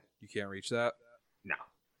do that. You can't reach that? No.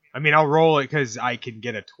 I mean, I'll roll it because I can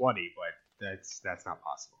get a 20, but that's not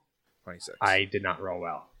possible. 26. I did not roll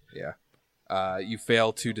well. Yeah. You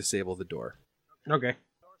fail to disable the door. Okay.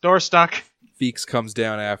 Door stuck. Feeks comes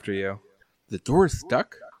down after you. The door is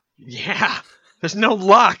stuck? Yeah. There's no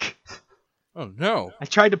lock. Oh no. I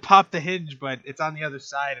tried to pop the hinge, but it's on the other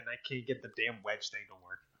side, and I can't get the damn wedge thing to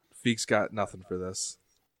work. Feeks got nothing for this.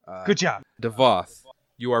 Good job. Devoth,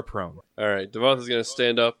 you are prone. all right. Devoth is going to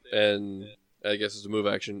stand up, and I guess it's a move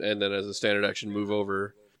action, and then as a standard action, move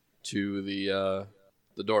over to the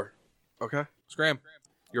door. Okay. Scram,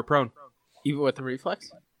 you're prone. Even with the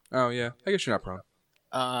reflex? Oh yeah. I guess you're not prone.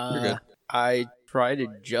 You're good. I try to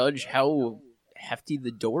judge how hefty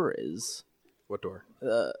the door is. What door?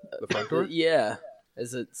 The front door? Yeah.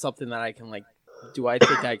 Is it something that I can, like, do I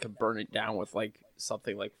think I could burn it down with, like,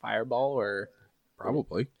 something like Fireball or...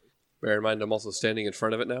 Probably. Bear in mind, I'm also standing in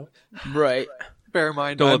front of it now. Right. Bear in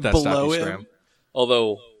mind, Don't I'm let that stop below you, him. Scram.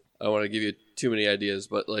 Although, I want to give you too many ideas,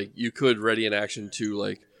 but, like, you could ready an action to,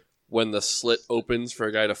 like, when the slit opens for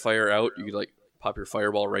a guy to fire out, you could, like, pop your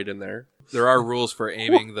fireball right in there. There are rules for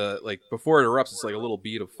aiming the, like, before it erupts, it's like a little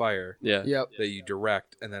bead of fire Yeah. Yep. that you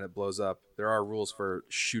direct and then it blows up. There are rules for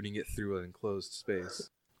shooting it through an enclosed space.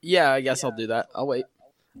 Yeah, I guess I'll do that. I'll wait.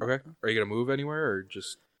 Okay. Are you going to move anywhere or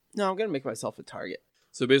just... No, I'm going to make myself a target.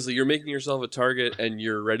 So basically, you're making yourself a target, and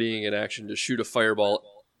you're readying an action to shoot a fireball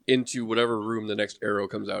into whatever room the next arrow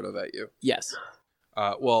comes out of at you. Yes.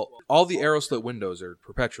 well, all the arrow slit windows are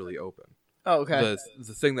perpetually open. Oh, okay.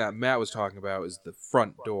 The thing that Matt was talking about is the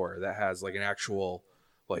front door that has like an actual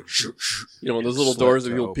like You know, those little slit doors that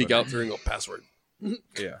to people peek open. out through and go, password.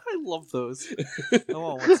 Yeah. I love those. I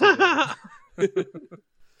want one someday.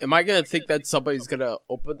 Am I going to think that somebody's going to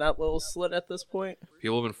open that little slit at this point?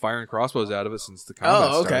 People have been firing crossbows out of it since the combat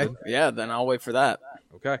Oh, okay. started. Yeah, then I'll wait for that.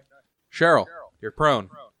 Okay. Cheryl, you're prone.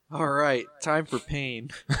 All right, time for pain.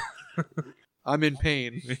 I'm in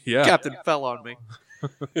pain. Yeah. Captain fell on me.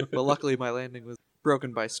 But luckily my landing was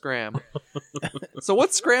broken by Scram. So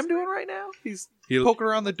what's Scram doing right now? He's He- poking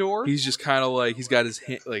around the door? He's just kind of like he's got his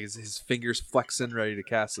like his fingers flexing, ready to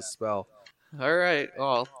cast a spell. All right,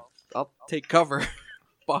 well, I'll take cover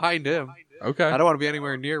behind him. Okay. I don't want to be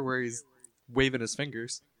anywhere near where he's waving his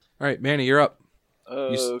fingers. All right, Manny, you're up.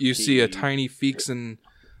 You see a tiny Feeks and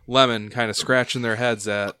Lemon kind of scratching their heads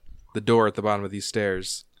at the door at the bottom of these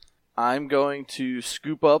stairs. I'm going to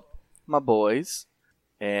scoop up my boys,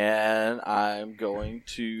 and I'm going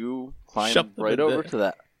to climb Shove them right in over there. to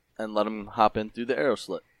that and let them hop in through the arrow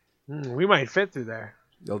slit. We might fit through there.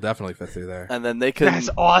 They'll definitely fit through there. And then they can. That's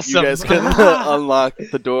awesome. You guys can unlock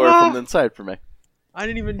the door from the inside for me. I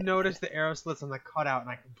didn't even notice the arrow slits on the cutout, and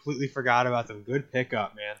I completely forgot about them. Good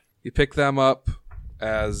pickup, man. You pick them up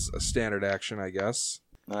as a standard action, I guess.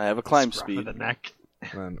 I have a climb Scruff speed. of the neck.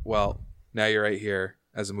 And, well, now you're right here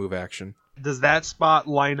as a move action. Does that spot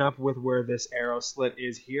line up with where this arrow slit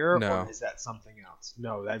is here, No. or is that something else?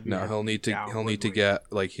 No, that'd be No, he'll need to downward get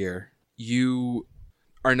like here. You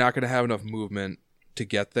are not going to have enough movement to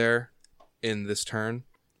get there in this turn.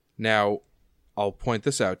 Now, I'll point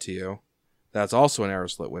this out to you. That's also an arrow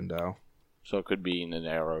slit window. So it could be in an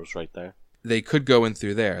arrows right there. They could go in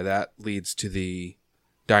through there. That leads to the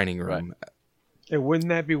dining room. And wouldn't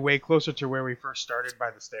that be way closer to where we first started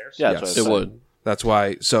by the stairs? Yeah, Yes. that's It what I was would. That's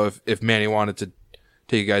why. So if Manny wanted to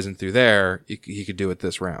take you guys in through there, he could do it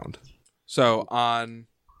this round. So on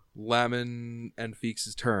Lemon and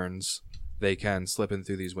Feeks' turns, they can slip in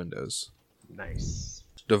through these windows. Nice.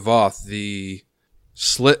 Devoth, the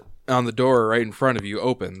slit on the door right in front of you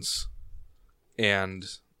opens, and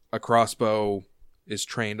a crossbow is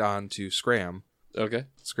trained onto Scram. Okay.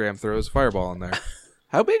 Scram throws a fireball in there.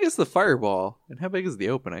 How big is the fireball, and how big is the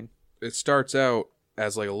opening? It starts out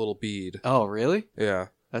as like a little bead. Oh, really? Yeah.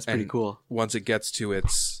 That's pretty And cool. Once it gets to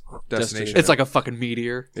its destination. It's like a fucking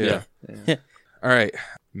meteor. Yeah. Yeah. All right.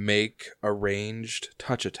 Make a ranged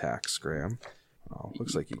touch attack, Scram. Oh,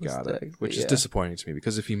 looks like you got it, which is yeah. disappointing to me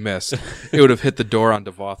because if he missed, it would have hit the door on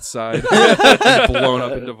Devoth's side and blown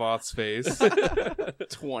up in Devoth's face. 20.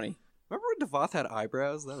 Remember when Devoth had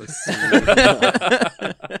eyebrows? That was sweet.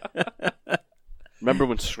 Remember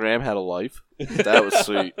when Scram had a life? That was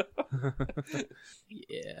sweet.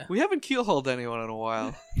 Yeah. We haven't keelhauled anyone in a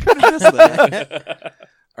while. Kinda miss that.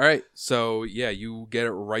 All right. So, yeah, you get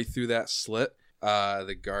it right through that slit.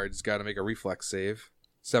 The guard's got to make a reflex save.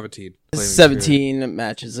 17. Flaming 17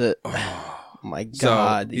 matches it. Spirit. Oh my So,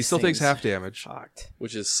 god. he these still takes things- half damage. Fucked.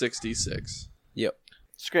 Which is 66. Yep.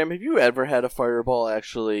 Scram, have you ever had a fireball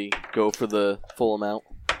actually go for the full amount?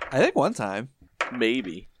 I think one time.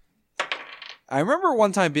 Maybe. I remember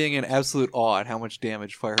one time being in absolute awe at how much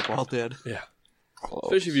damage Fireball did. Yeah. Close.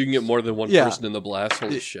 Especially if you can get more than one Yeah. person in the blast.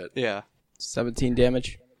 Holy shit. Yeah. 17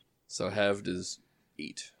 damage. So halved is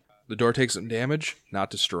 8. The door takes some damage, not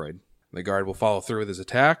destroyed. The guard will follow through with his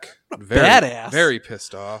attack. badass. Very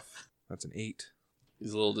pissed off. That's an 8.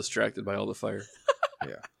 He's a little distracted by all the fire.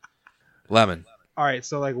 Lemon. All right,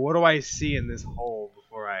 so like, what do I see in this hole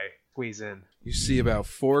before I squeeze in? You see about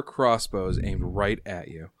 4 crossbows aimed right at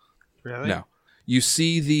you. Really? No. You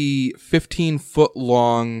see the 15-foot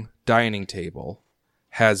long dining table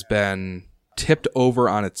has been tipped over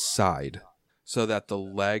on its side so that the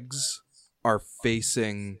legs are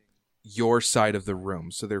facing your side of the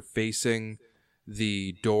room. So they're facing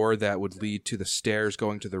the door that would lead to the stairs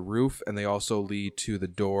going to the roof, and they also lead to the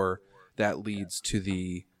door that leads to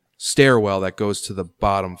the stairwell that goes to the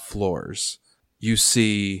bottom floors. You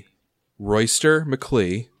see Royster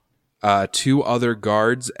McClee, 2 other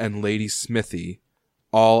guards, and Lady Smithy,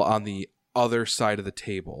 all on the other side of the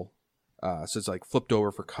table. So it's like flipped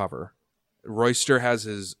over for cover. Royster has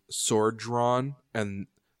his sword drawn, and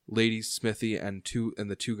Lady Smithy and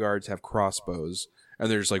the 2 guards have crossbows, and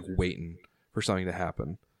they're just like waiting for something to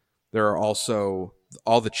happen. There are also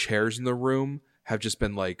all the chairs in the room have just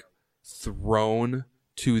been like thrown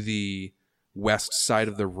to the west side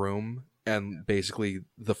of the room, and basically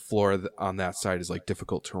the floor on that side is like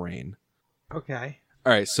difficult terrain. Okay.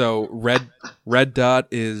 All right, so red dot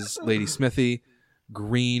is Lady Smithy,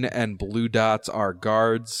 green and blue dots are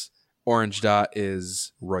guards, orange dot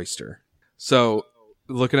is Royster. So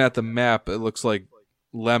looking at the map, it looks like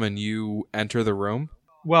Lemon, you enter the room.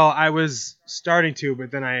 Well, I was starting to,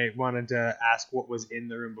 but then I wanted to ask what was in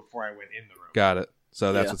the room before I went in the room. Got it.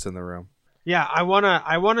 So that's Yeah. what's in the room. Yeah, I wanna.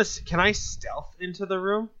 Can I stealth into the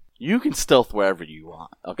room? You can stealth wherever you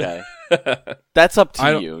want, okay? That's up I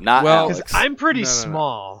to don't- you, not well, Because Alex. I'm pretty No.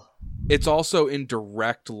 small. It's also in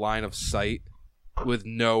direct line of sight with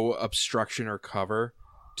no obstruction or cover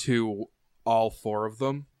to all 4 of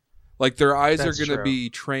them. Like their eyes That's are going to true. be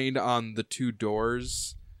trained on the 2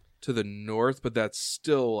 doors to the north, but that's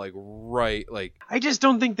still like right like I just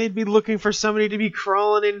don't think they'd be looking for somebody to be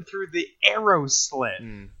crawling in through the arrow slit.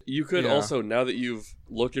 You could Yeah. also, now that you've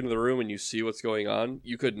looked into the room and you see what's going on,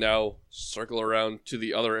 you could now circle around to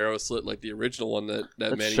the other arrow slit, like the original one that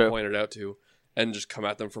That's Manny true. pointed out to, and just come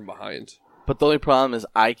at them from behind. But the only problem is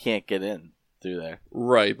I can't get in through there.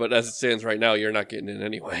 Right, but as it stands right now, you're not getting in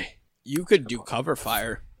anyway. You could do cover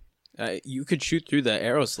fire. You could shoot through the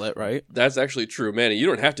arrow slit, right? That's actually true, Manny. You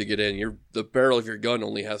don't have to get in. The barrel of your gun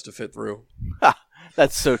only has to fit through.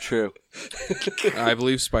 That's so true. I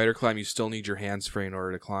believe spider climb, you still need your hands free in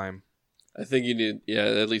order to climb. I think you need,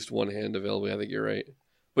 at least one hand available. I think you're right.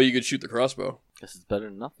 But you could shoot the crossbow. Guess it's better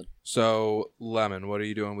than nothing. So, Lemon, what are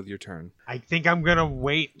you doing with your turn? I think I'm gonna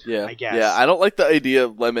wait. Yeah. I guess. Yeah, I don't like the idea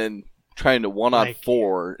of Lemon trying to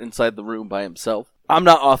 1-on-4 inside the room by himself. I'm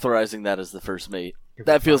not authorizing that as the first mate.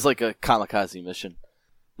 That feels like a kamikaze mission.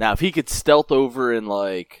 Now, if he could stealth over and,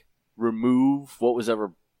 like, remove what was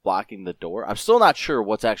ever blocking the door. I'm still not sure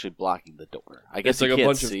what's actually blocking the door. I guess It's like you a can't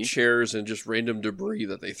bunch see. of chairs and just random debris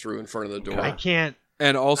that they threw in front of the door. I can't.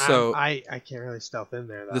 And also, I can't really stealth in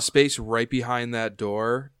there though. the space right behind that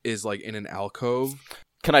door is like in an alcove.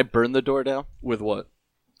 Can I burn the door down? With what?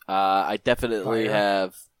 I definitely Fire.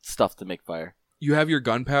 have stuff to make fire. You have your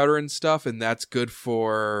gunpowder and stuff, and that's good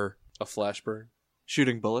for A flash burn?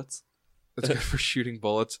 Shooting bullets. shooting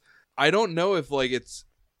bullets. I don't know if like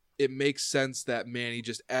it makes sense that Manny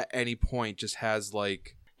just at any point just has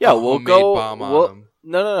like Yeah, a we'll homemade go. bomb on we'll- him.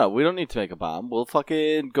 No. We don't need to make a bomb. We'll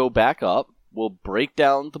fucking go back up. We'll break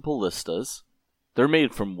down the ballistas. They're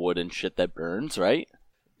made from wood and shit that burns, right?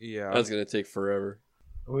 Yeah. That's going to take forever.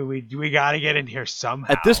 we gotta get in here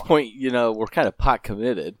somehow. At this point, we're kind of pot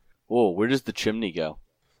committed. Whoa, where does the chimney go?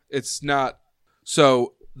 It's not.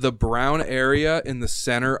 So the brown area in the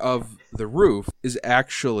center of the roof is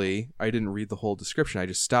actually, I didn't read the whole description. I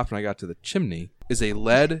just stopped when I got to the chimney, is a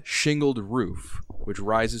lead shingled roof, which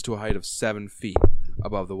rises to a height of 7 feet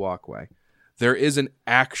above the walkway. There is an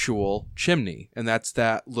actual chimney, and that's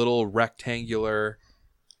that little rectangular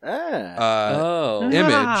Oh.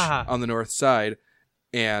 image Ah. on the north side.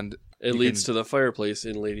 And It you leads can- to the fireplace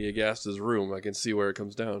in Lady Agasta's room. I can see where it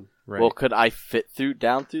comes down. right. Well, could I fit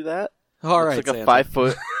down through that? All It's right, like a Santa. 5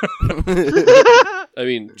 foot. I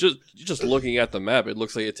mean, just looking at the map, it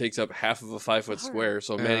looks like it takes up half of a 5-foot square,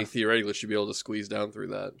 so Yeah. Manny theoretically should be able to squeeze down through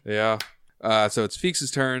that. Yeah. So it's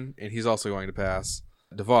Feeks' turn, and he's also going to pass.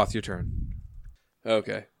 Devoth, your turn.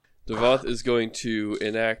 Okay. Devoth is going to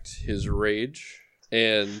enact his rage,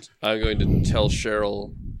 and I'm going to tell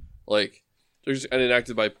Cheryl, like, there's and enact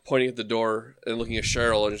it by pointing at the door and looking at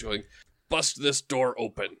Cheryl and just going, bust this door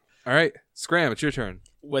open. All right, Scram, it's your turn.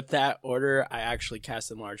 With that order, I actually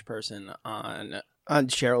cast Enlarge Person on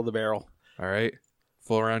Cheryl the Barrel. All right,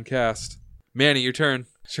 full round cast. Manny, your turn.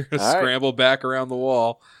 You're gonna All right. scramble back around the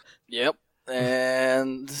wall. Yep.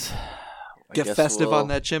 And I Get guess festive we'll- on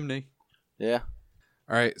that chimney. Yeah,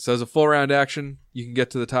 All right, so as a full round action, you can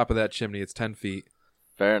get to the top of that chimney. It's 10 feet.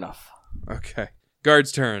 fair enough. Okay.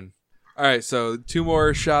 Guard's turn. All right, so 2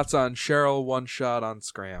 more shots on Cheryl, 1 shot on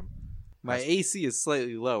Scram. My AC is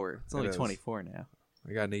slightly lower. It's It only is. 24 now.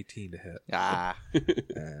 I got an 18 to hit. Ah.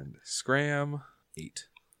 And Scram, 8.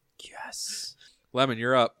 Yes. Lemon,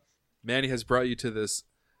 you're up. Manny has brought you to this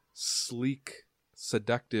sleek,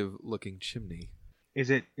 seductive looking chimney. Is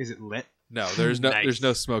it lit? No, there's no Nice. there's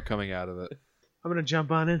no smoke coming out of it. I'm gonna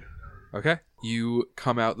jump on in. Okay. You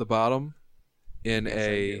come out the bottom in Yes, I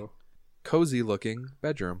a do. cozy looking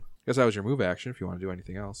bedroom. Guess that was your move action if you want to do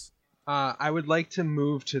anything else. I would like to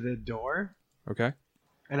move to the door, Okay.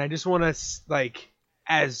 and I just want to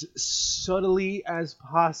as subtly as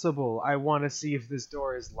possible. I want to see if this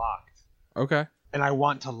door is locked, Okay. and I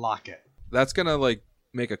want to lock it. That's gonna like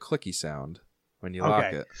make a clicky sound when you lock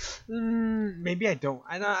Okay. it. Maybe I don't.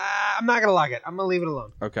 I'm not gonna lock it. I'm gonna leave it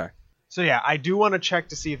alone. Okay. So yeah, I do want to check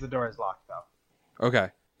to see if the door is locked, though. Okay.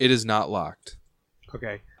 It is not locked.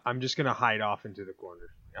 Okay, I'm just gonna hide off into the corner.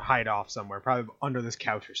 Hide off somewhere, probably under this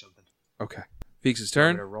couch or something. Okay. Feeks' I'm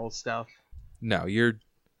gonna turn. roll stuff. No, you're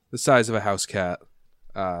the size of a house cat.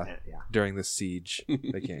 Yeah. During this siege,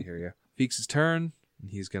 they can't hear you. Feeks' turn,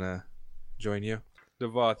 and he's gonna join you.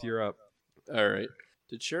 Devoth, you're up. All right.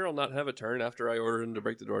 Did Cheryl not have a turn after I ordered him to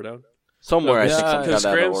break the door down? Somewhere I think Yeah, something Because got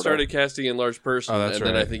out of Scram order. started casting Enlarged Person, Oh, that's and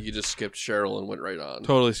then I right. think you just skipped Cheryl and went right on.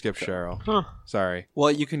 Totally skip Cheryl. Huh. Sorry.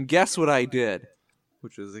 Well, you can guess what I did,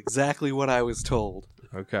 which is exactly what I was told.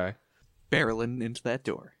 Okay. Barreling into that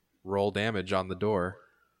door. Roll damage on the door.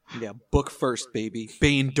 Yeah, book first, baby.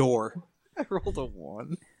 Bane door. I rolled a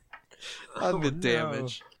 1 on the no.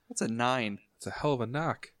 damage. That's a 9. It's a hell of a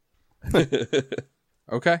knock.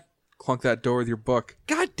 Okay. Clunk that door with your book.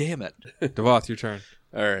 God damn it. Devoth, your turn.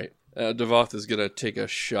 All right. Devoth is going to take a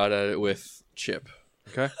shot at it with Chip.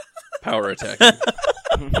 Okay. Power attack.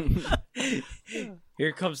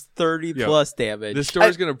 Here comes 30 Yo, plus damage. This door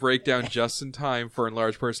is going to break down just in time for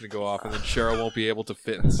Enlarged Person to go off, and then Cheryl won't be able to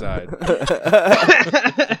fit inside.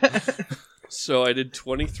 So I did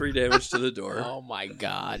 23 damage to the door. Oh my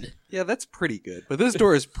god. Yeah, that's pretty good. But this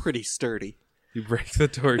door is pretty sturdy. You break the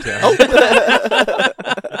door down.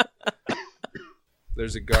 Oh.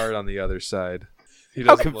 There's a guard on the other side. He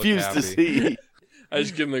How doesn't look confused happy. is he? I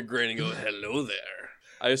just give him a grin and go, hello there.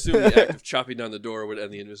 I assume the act of chopping down the door would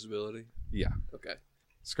end the invisibility. Yeah. Okay.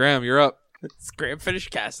 Scram, you're up. Scram finished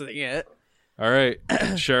casting it. All right,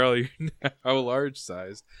 Cheryl, you're now large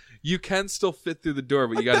sized. You can still fit through the door,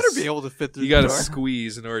 but you I got better be able to fit through you the got to door.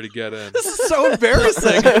 squeeze in order to get in. This is so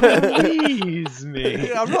embarrassing. Please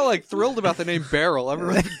me. I'm not like thrilled about the name Barrel.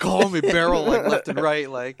 Everyone's been calling me Barrel like left and right.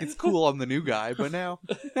 Like it's cool, I'm the new guy, but now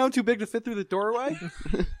I'm too big to fit through the doorway.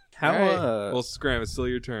 How Alright. Well, Scram, it's still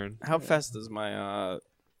your turn. how fast does my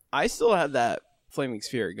I still have that flaming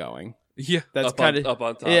sphere going. Yeah. That's up kind of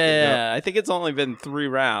on top. yeah. I think it's only been 3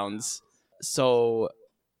 rounds, so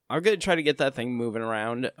I'm gonna try to get that thing moving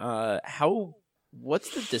around.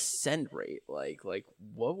 What's the descent rate like? Like,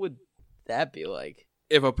 what would that be like?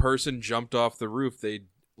 If a person jumped off the roof, they'd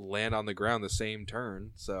land on the ground the same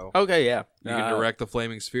turn. So Okay, yeah, you can direct the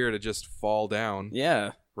flaming sphere to just fall down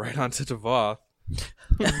Yeah, right onto Devoth.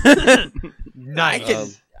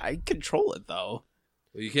 Nice. I control it though.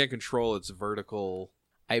 Well, you can't control its vertical.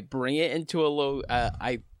 I bring it into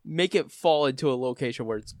I make it fall into a location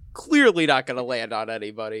where it's clearly not going to land on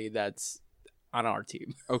anybody that's on our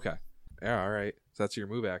team. Okay. Yeah. All right. So that's your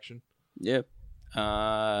move action. Yeah. Do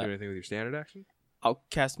anything with your standard action? I'll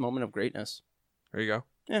cast Moment of Greatness. There you go.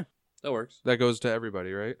 That works. That goes to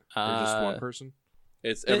everybody, right? Or just one person?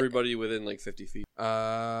 It's everybody within like 50 feet. We're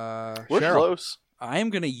Cheryl. close. I am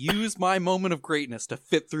gonna use my moment of greatness to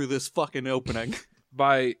fit through this fucking opening.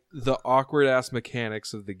 By the awkward ass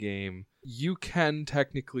mechanics of the game, you can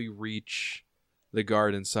technically reach the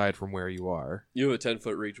guard inside from where you are. You have a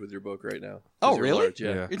 10-foot reach with your book right now. 'Cause Oh, you're really? large,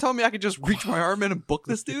 yeah. You're telling me I could just reach my arm in and book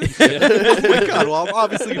this dude? Yeah. Oh my god, well I'm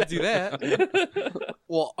obviously gonna do that.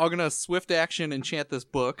 Well, I'm gonna swift action enchant this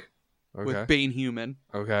book Okay. with Bane Human,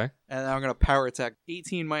 Okay. and then I'm gonna power attack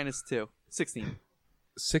 18 minus 2. 16.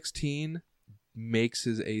 16 makes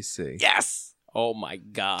his AC. Yes! Oh my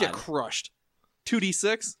god. Get crushed.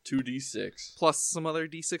 2d6 2d6. plus some other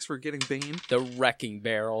d6 for getting Bane. The Wrecking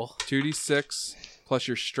Barrel. 2d6 plus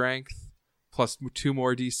your strength plus 2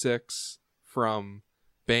 more d6 from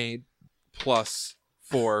Bane plus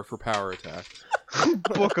 4 for power attack.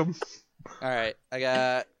 Book him. Alright, I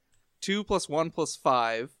got 2 plus 1 plus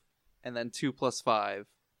 5, and then 2 plus 5.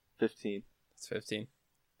 15. It's 15.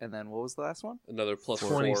 And then what was the last one? Another plus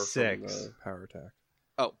 26. 4 from Power attack.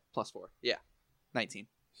 Oh, plus 4. Yeah. 19.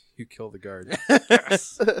 You kill the guard.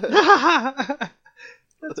 Yes.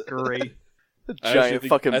 That's great. I Giant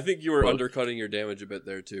fucking. I think you were bug. undercutting your damage a bit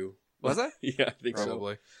there too. Was I? Yeah, I think so.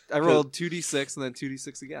 Probably. I rolled 2d6 and then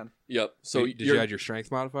 2d6 again. Yep. So So did you add your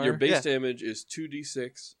strength modifier? your base Yeah. damage is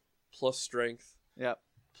 2d6 plus strength Yep.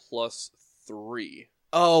 plus 3.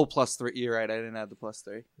 Oh, plus 3. You're right. I didn't add the plus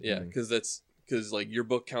 3. Yeah, Mhm. because like your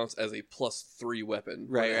book counts as a plus 3 weapon.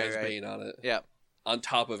 Right, when it right, has right. Bane on it. Yep. On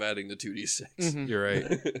top of adding the 2d6. Mhm. You're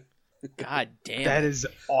right. God damn. That is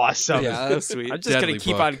awesome. Yeah, that was sweet. I'm just Deadly going to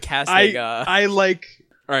keep book. on casting. I like.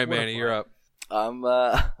 All right, What a Manny, you're up. I'm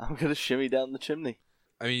gonna shimmy down the chimney.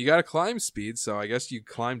 I mean, you got to climb speed, so I guess you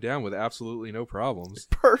climb down with absolutely no problems.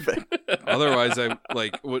 Perfect. Otherwise,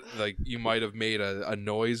 you might have made a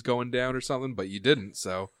noise going down or something, but you didn't.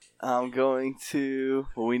 So I'm going to.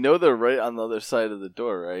 Well, we know they're right on the other side of the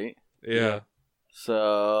door, right? yeah.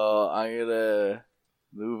 So I'm gonna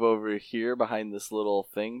move over here behind this little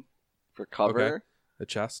thing for cover. Okay. The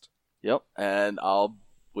chest. Yep, and I'll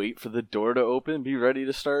wait for the door to open, be ready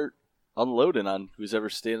to start unloading on who's ever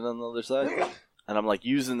standing on the other side. And I'm like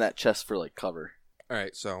using that chest for like cover. All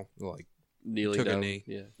right, so like Kneeling Took a down. knee.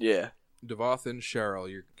 Yeah. Yeah. Devoth and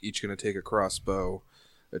Cheryl, you're each going to take a crossbow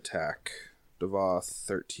attack. Devoth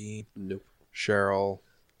 13, Nope. Cheryl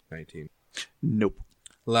 19. Nope.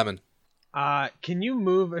 Lemon. Can you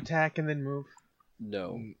move, attack, and then move?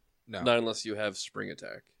 No. No. Not unless you have spring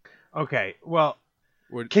attack. Okay. Well,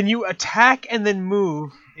 What, can you attack and then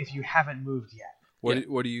move if you haven't moved yet? what, Yeah.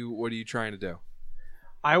 what are you trying to do?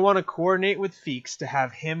 I want to coordinate with Feeks to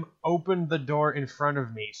have him open the door in front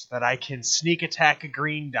of me so that I can sneak attack a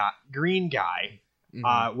green guy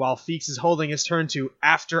Mhm. while Feeks is holding his turn to,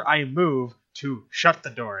 after I move, to shut the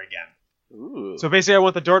door again. Ooh. So basically I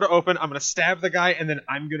want the door to open, I'm going to stab the guy, and then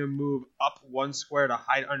I'm going to move up 1 square to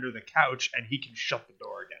hide under the couch, and he can shut the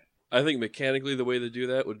door again. I think mechanically the way to do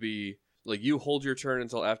that would be like you hold your turn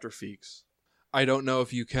until after Feeks. I don't know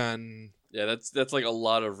if you can. Yeah, that's like a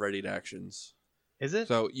lot of readied actions. Is it?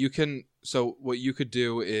 So you can. So what you could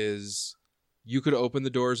do is you could open the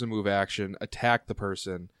doors and move action, attack the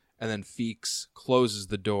person, and then Feeks closes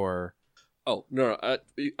the door. Oh, no,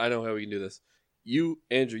 I know how we can do this. You,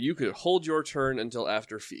 Andrew, you could hold your turn until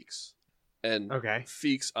after Feeks. And Okay.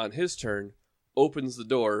 Feeks, on his turn, opens the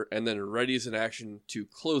door and then readies an action to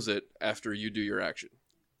close it after you do your action.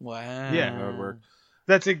 Wow. Yeah. That would work.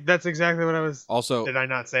 That's exactly what I was. Also, Did I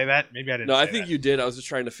not say that? Maybe I didn't. No, I say think that. you did. I was just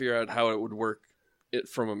trying to figure out how it would work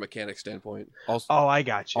from a mechanic standpoint. also, Oh, I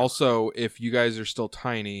got you. also, if you guys are still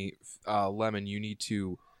tiny, Lemon, you need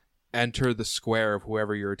to enter the square of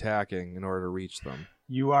whoever you're attacking in order to reach them.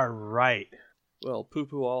 You are right. Well,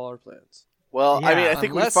 poo-poo all our plans. Well, I mean, Yeah, I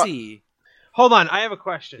think we Unless he. Hold on, I have a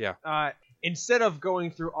question. Yeah. Instead of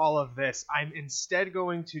going through all of this, I'm instead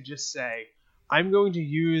going to just say I'm going to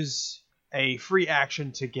use a free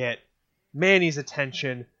action to get Manny's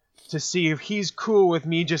attention to see if he's cool with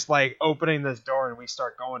me just like opening this door and we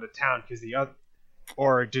start going to town because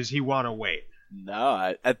or does he want to wait?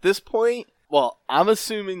 No, at this point, well, I'm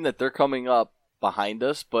assuming that they're coming up behind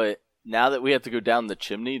us, but now that we have to go down the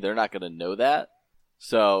chimney, they're not going to know that.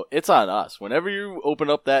 So it's on us. Whenever you open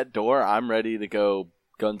up that door, I'm ready to go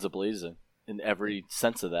guns a-blazing in every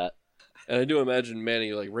sense of that. And I do imagine,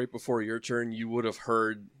 Manny, like right before your turn, you would have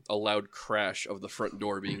heard a loud crash of the front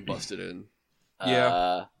door being busted in.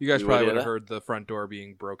 Yeah. You guys we probably would would have do heard the front door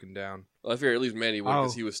being broken down. Well, I figure at least Manny would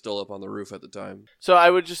because Oh. he was still up on the roof at the time. So I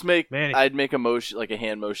would just Manny. I'd make a motion, like a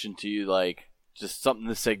hand motion to you, like just something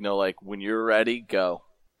to signal, like when you're ready, go.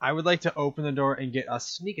 I would like to open the door and get a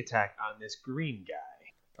sneak attack on this green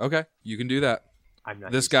guy. Okay, you can do that. I'm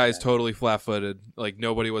not. This used to guy is that. totally flat-footed. Like,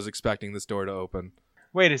 nobody was expecting this door to open.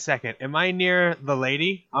 Wait a second. Am I near the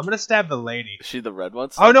lady? I'm gonna stab the lady. Is she the red one?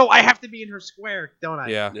 Oh no, I have to be in her square, don't I?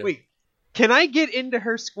 Yeah. Yeah. Wait, can I get into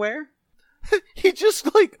her square? He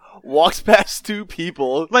just like walks past two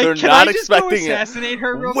people. Like, They're can not I just go expecting it. assassinate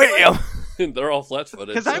her real quick? Wham! They're all flat-footed.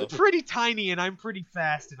 Because so. I'm pretty tiny and I'm pretty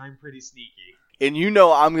fast and I'm pretty sneaky. And you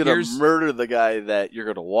know I'm gonna Here's- murder the guy that you're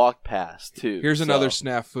gonna walk past too. Here's so. another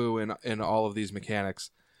snafu in all of these mechanics.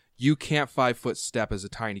 You can't 5-foot step as a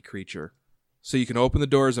tiny creature. So you can open the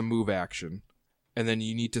door as a move action. And then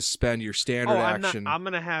you need to spend your standard action. I'm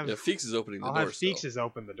gonna have. Yeah, Feeks is opening the I'll door have still. Feeks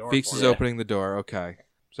open the door. Feeks for is me. opening the door. Okay.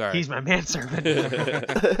 Sorry. He's my manservant.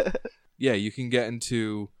 Yeah, you can get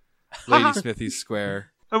into Lady Smithy's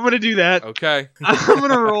square. I'm gonna do that. Okay. I'm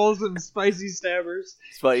gonna roll some spicy stabbers.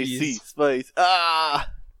 Spicy, Jeez. spice.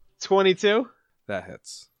 22. That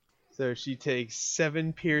hits. So she takes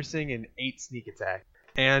 7 piercing and 8 sneak attack.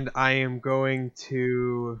 And I am going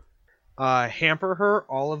to hamper her.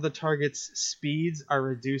 All of the target's speeds are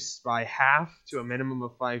reduced by half to a minimum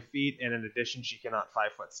of 5 feet, and in addition, she cannot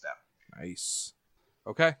 5-foot step. Nice.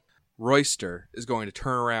 Okay. Royster is going to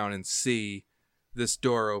turn around and see this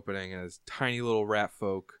door opening and his tiny little rat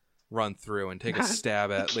folk run through and take a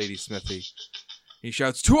stab at Lady Smithy. He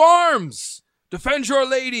shouts, "To arms! Defend your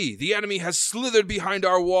lady! The enemy has slithered behind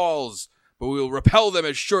our walls, but we will repel them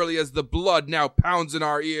as surely as the blood now pounds in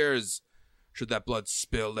our ears. Should that blood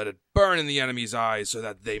spill, let it burn in the enemy's eyes so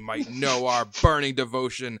that they might know our burning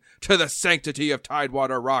devotion to the sanctity of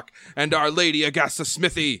Tidewater Rock and Our Lady Agasta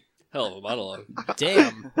Smithy." Hell of a monologue.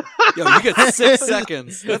 Damn. Yo, you get 6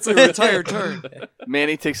 seconds. That's an entire turn.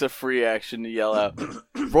 Manny takes a free action to yell out,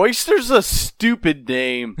 "Royster's a stupid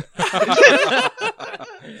name."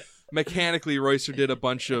 Mechanically, Royster did a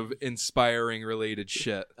bunch of inspiring related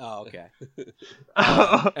shit Oh, okay.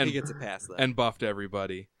 and He gets a pass then. and buffed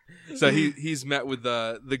everybody. So he's met with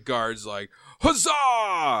the guards like,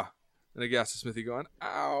 "Huzzah!" And Agasta Smithy going,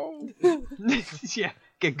 "Ow." Yeah,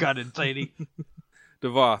 get gutted, lady.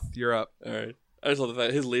 Devoth, you're up. All right. I just love the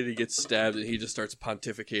fact his lady gets stabbed and he just starts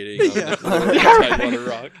pontificating Yeah. on Tidewater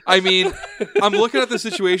Rock. I mean, I'm looking at the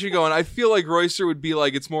situation going, I feel like Royster would be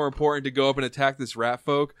like, it's more important to go up and attack this rat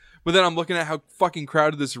folk. But then I'm looking at how fucking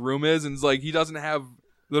crowded this room is, and it's like, he doesn't have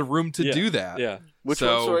the room to Yeah. do that. Yeah. Which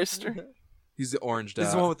So- one's Royster? He's the orange This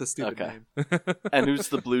is dot. the one with the stupid Okay. name. And who's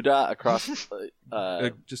the blue dot across?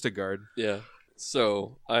 Just a guard. Yeah.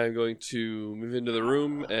 So I'm going to move into the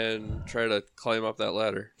room and try to climb up that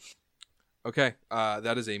ladder. Okay,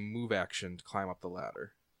 that is a move action to climb up the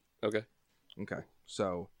ladder. Okay. Okay,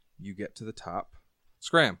 so you get to the top.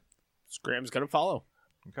 Scram. Scram's gonna follow.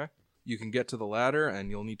 Okay. You can get to the ladder, and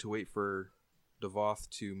you'll need to wait for Devoth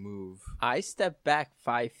to move. I step back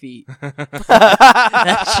 5 feet.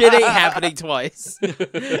 That shit ain't happening twice.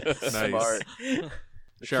 Smart. The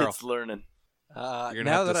Cheryl, kid's learning. you're gonna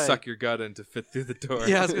now have to that suck your gut in to fit through the door.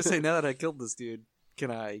 Yeah, I was gonna say now that I killed this dude, can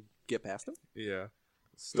I get past him? Yeah.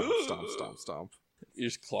 Stomp, stomp, stomp, stomp. You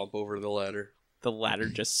just clomp over the ladder. The ladder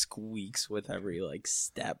just squeaks with every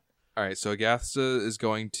step. All right, so Agatha is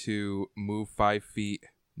going to move 5 feet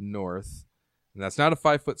north, And that's not a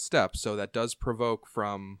 5-foot step, so that does provoke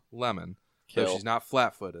from Lemon. So Kill. she's not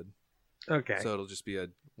flat-footed. Okay. So it'll just be a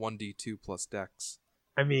 1d2 plus dex.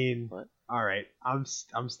 I mean, What? all right. I'm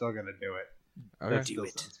still gonna do it. Okay. That still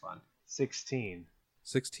sounds fun. 16.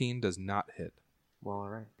 16 does not hit. Well, all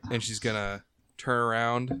right. And she's gonna turn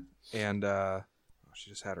around and she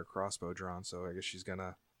just had her crossbow drawn, so I guess she's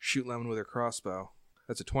gonna shoot Lemon with her crossbow.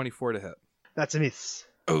 That's a 24 to hit. That's a miss.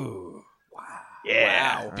 Oh,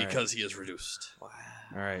 Yeah. All Because he is reduced. all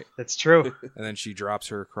right. That's true. And then she drops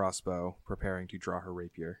her crossbow, preparing to draw her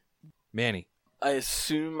rapier. Manny I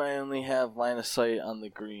assume I only have line of sight on the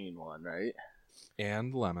green one, right?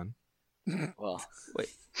 and Lemon. Well, Put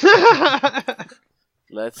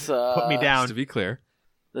let's me Just down. to be clear.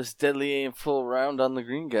 let's deadly aim full round on the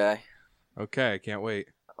green guy. Okay, I can't wait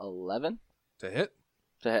 11 to hit.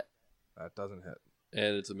 to hit. That doesn't hit.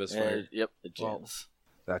 And it's a misfire. Yep, it Well- jams.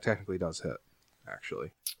 That technically does hit,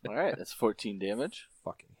 actually. All right, that's 14 damage.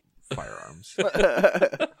 Fucking firearms. All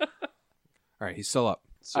All right, he's still up.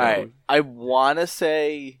 So, right, I want to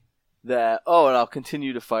say that. Oh, and I'll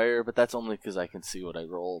continue to fire, but that's only because I can see what I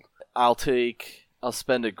rolled. I'll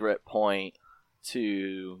spend a grit point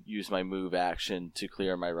to use my move action to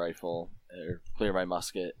clear my rifle or clear my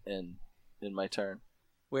musket in my turn.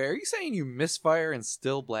 Wait, are you saying you misfire and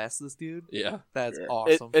still blast this dude? Yeah. That's Yeah.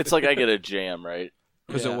 awesome. It's like I get a jam, right?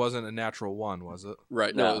 Because Yeah. it wasn't a natural 1, was it?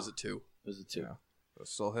 Right. No, No. it was a 2. It was a 2. Yeah. It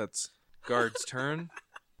still hits. Guard's turn.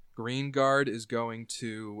 Green guard is going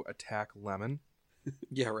to attack Lemon.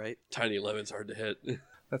 Yeah, right. Tiny Lemon's hard to hit.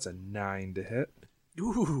 That's a 9 to hit.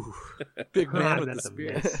 Ooh, big man with the That's a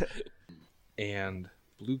spear. miss. And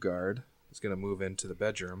blue guard is going to move into the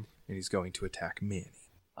bedroom, and he's going to attack Manny.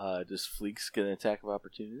 Does Fleeks get an attack of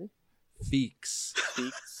opportunity? Feeks.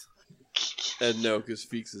 Fleeks? And no, because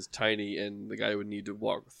Feeks is tiny, and the guy would need to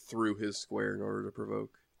walk through his square in order to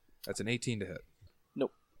provoke. That's an 18 to hit.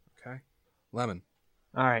 Nope. Okay. Lemon.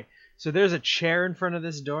 All right. So there's a chair in front of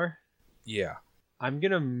this door. Yeah. I'm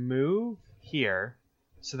gonna move here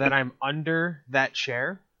so that I'm under that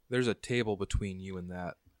chair. There's a table between you and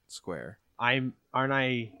that square. Can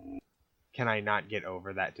I not get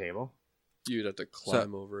over that table? You'd have to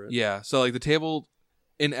climb over it. Yeah. So, like, the table,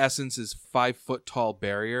 in essence, is 5-foot tall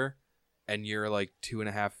barrier, and you're, like,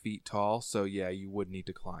 2.5 feet tall. So, yeah, you would need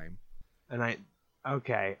to climb. And I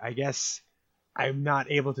guess I'm not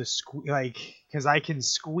able to because I can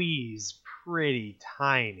squeeze pretty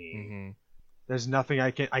tiny. Mm-hmm. There's nothing I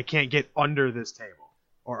can't get under this table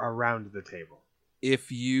or around the table.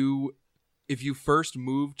 If you first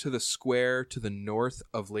move to the square to the north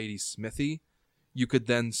of Lady Smithy, you could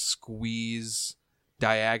then squeeze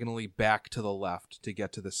diagonally back to the left to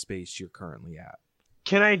get to the space you're currently at.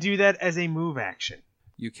 Can I do that as a move action?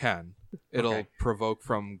 You can. It'll Okay. provoke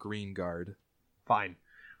from Green Guard. Fine.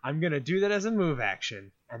 I'm going to do that as a move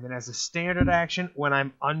action, and then as a standard action, when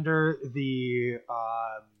I'm under the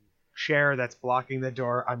chair that's blocking the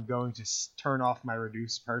door, I'm going to turn off my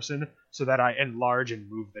reduced person so that I enlarge and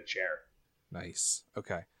move the chair. Nice.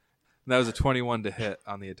 Okay. And that was a 21 to hit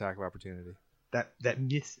on the attack of opportunity. That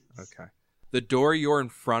misses. Okay. The door you're in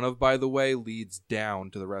front of, by the way, leads down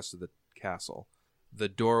to the rest of the castle. The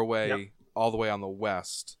doorway all the way on the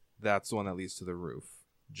west, that's the one that leads to the roof.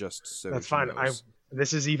 Just so That's she fine. knows.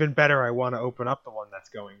 This is even better. I want to open up the one that's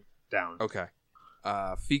going down. Okay.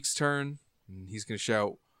 Feek's turn. And he's going to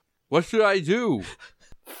shout, "What should I do?"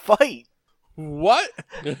 Fight! What?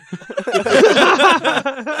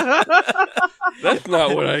 That's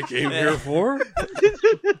not what I came here for.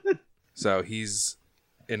 So he's,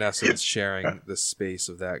 in essence, sharing the space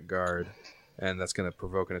of that guard. And that's going to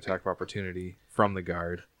provoke an attack of opportunity from the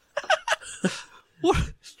guard.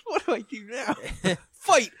 What do I do now?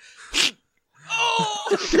 Fight!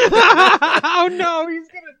 Oh no, he's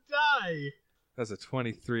gonna die. That's a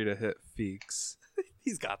 23 to hit Feeks.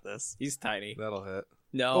 He's got this. He's tiny. That'll hit.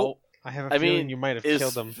 No. I have a I feeling mean, you might have is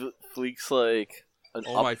killed him. Fleeks like an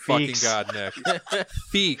Oh my up? fucking Feeks. god, Nick.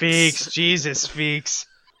 Feeks. Feeks, Jesus, Feeks.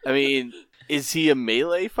 I mean, is he a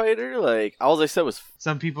melee fighter? Like, all I said was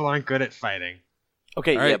Some people aren't good at fighting.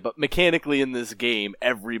 okay, All yeah, right. but mechanically in this game,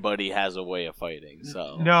 everybody has a way of fighting.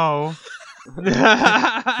 So No. We there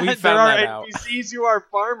found are that out. NPCs who are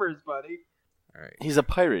farmers, buddy. All right. he's a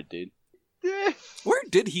pirate, dude. Where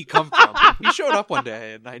did he come from? He showed up one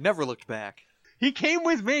day, and I never looked back. He came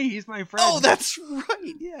with me. He's my friend. Oh, that's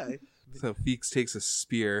right. Yeah. So Feeks takes a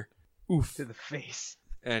spear. Oof. to the face.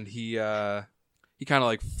 And he kind of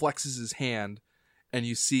like flexes his hand, and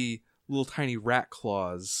you see little tiny rat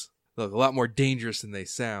claws. Look, a lot more dangerous than they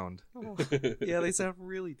sound. Yeah, they sound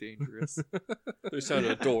really dangerous. They sound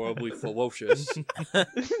adorably ferocious.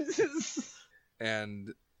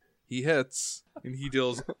 And He hits, and he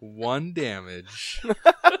deals 1 damage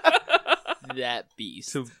That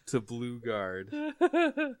beast. to Blue Guard.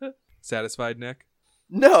 Satisfied, Nick?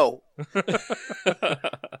 No!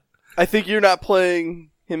 I think you're not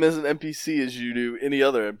playing him as an NPC as you do any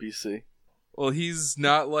other NPC. Well, he's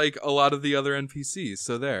not like a lot of the other NPCs,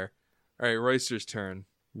 so there. All right, Royster's turn.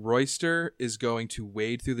 Royster is going to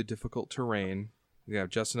wade through the difficult terrain. He's going to have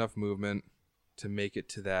just enough movement to make it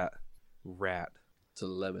to that rat. It's a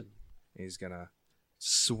lemon. And he's going to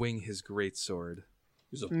swing his greatsword.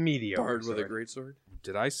 He's a Mediocre. bard with a sword. great sword.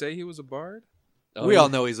 Did I say he was a bard? Oh, We all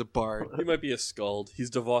know he's a bard. he might be a skald. He's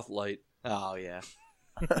Devoth Light. Oh yeah.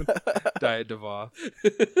 Diet Devoth.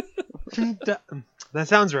 That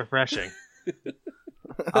sounds refreshing.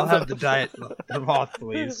 I'll have the diet Devoth,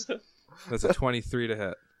 please. That's a 23 to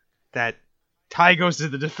hit. That tie goes to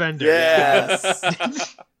the defender.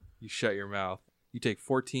 Yes! You shut your mouth. You take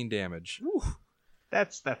 14 damage.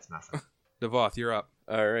 That's nothing. Devoth, you're up.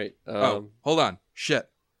 All right. Oh, hold on. Shit.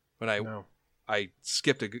 When No. I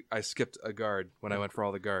skipped a guard when I went for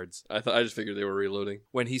all the guards. I just figured they were reloading.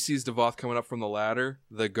 When he sees Devoth coming up from the ladder,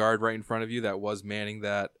 the guard right in front of you that was manning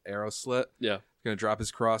that arrow slit, Yeah. is going to drop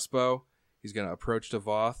his crossbow. He's going to approach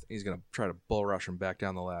Devoth. He's going to try to bull rush him back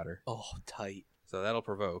down the ladder. Oh, tight. So that'll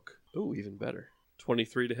provoke. Ooh, even better.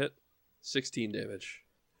 23 to hit. 16 damage.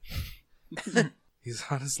 He's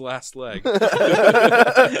on his last leg. He's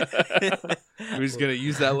going to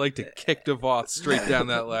use that leg to kick Devoth straight down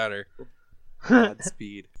that ladder.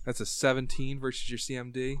 Godspeed. That's a 17 versus your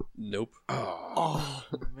CMD. Nope. Oh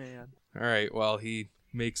man. All right. Well, he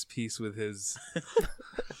makes peace with his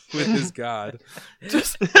god.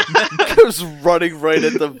 Just goes running right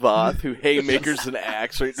at Devoth, who haymakers an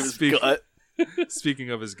axe right into his Speak- gut.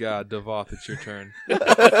 Speaking of his god, Devoth, it's your turn.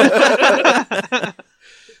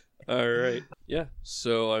 All right. Yeah.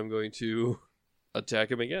 So I'm going to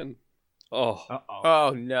attack him again. Oh, Uh-oh.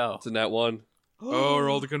 Oh no. it's a nat 1. Oh,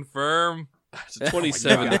 roll to confirm. It's a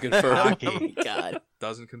 27 to confirm. Hockey. Oh my god.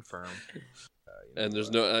 Doesn't confirm. And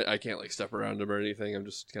there's no, I can't like step around him or anything. I'm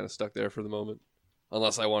just kind of stuck there for the moment.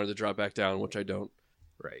 Unless I wanted to drop back down, which I don't.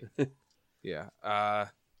 Right. Yeah.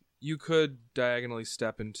 You could diagonally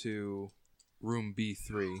step into room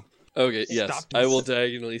B3. Okay, yes. Stop I will this.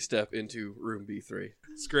 diagonally step into room B3.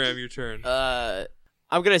 Scram, your turn. I'm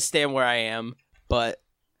gonna stand where I am, but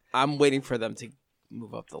I'm waiting for them to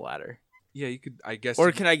move up the ladder. Yeah, you could. I guess. Or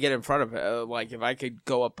you can I get in front of it? Like if I could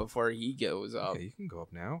go up before he goes up. Okay, you can go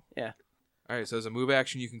up now. Yeah. All right. So as a move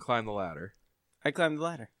action, you can climb the ladder. I climb the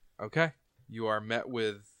ladder. Okay. You are met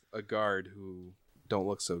with a guard who don't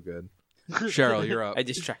look so good. Cheryl, you're up. I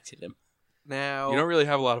distracted him. Now You don't really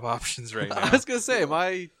have a lot of options right I now. was gonna say, am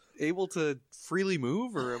I able to freely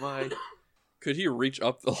move, or am I? Could he reach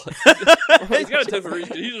up the He's got a 10 foot reach.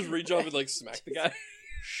 Could he just reach up and like smack the guy?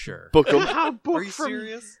 Sure. Book him. Are you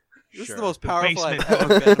serious? This is Sure. the most The powerful I've basement.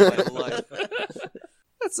 ever been in my life.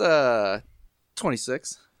 That's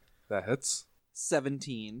 26, That hits.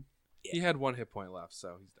 17. He had 1 hit point left,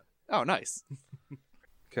 so he's done. Oh, nice.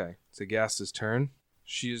 Okay, it's Agast's turn.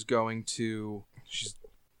 She is going to... She's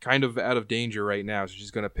kind of out of danger right now, so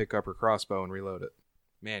she's going to pick up her crossbow and reload it.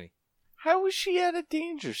 Manny. How is she out of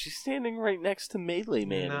danger? She's standing right next to Melee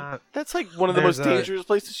Man. Not- That's like one of the There's most a- dangerous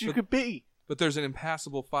places you could be. But there's an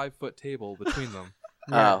impassable 5-foot table between them.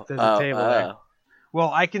 Yeah, there's a table there. oh. Well,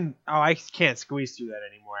 I can. Oh, I can't squeeze through that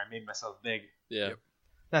anymore. I made myself big. Yeah. Yep.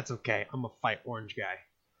 That's okay. I'm a fight orange guy.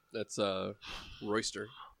 That's Royster.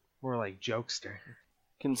 More like jokester.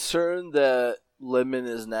 Concerned that Lemon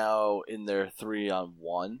is now in their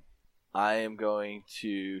 3-on-1, I am going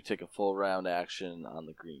to take a full round action on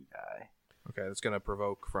the green guy. Okay, that's going to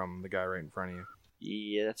provoke from the guy right in front of you.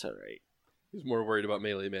 Yeah, that's alright. He's more worried about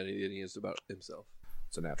melee Manny than he is about himself.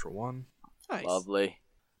 It's a natural 1. Nice. Lovely.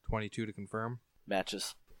 22 to confirm.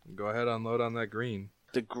 Matches. Go ahead, unload on that green.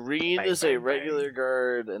 The green Bang, is bang, a regular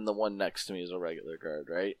guard, and the one next to me is a regular guard,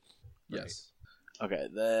 right? Yes. Okay,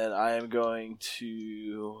 then I am going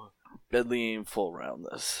to Deadly Aim full round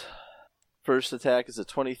this. First attack is a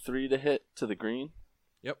 23 to hit to the green.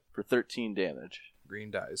 Yep. For 13 damage.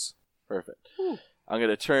 Green dies. Perfect. I'm going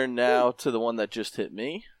to turn now to the one that just hit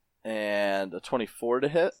me. And a 24 to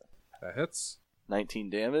hit. That hits. 19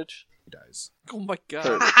 damage. He dies. Oh my god.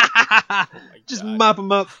 Third. Just mop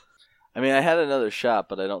him up. I mean, I had another shot,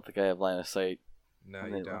 but I don't think I have line of sight. No, on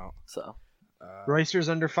you that one, don't. So, Royster's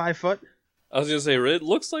under 5 foot. I was gonna say it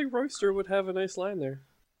looks like Royster would have a nice line there.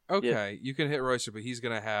 Okay, you can hit Royster, but he's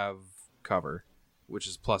going to have cover, which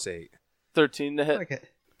is +8. 13 to hit. Okay.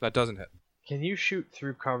 That doesn't hit. Can you shoot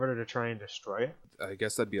through cover to try and destroy it? I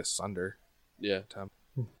guess that'd be a sunder. Yeah. I'm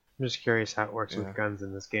just curious how it works Yeah. with guns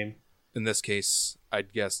in this game. in this case, I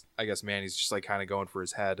guess Manny's just like kind of going for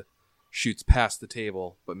his head, shoots past the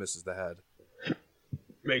table but misses the head.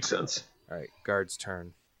 Makes sense. All right, guard's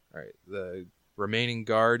turn. All right, the remaining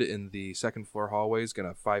guard in the second floor hallway is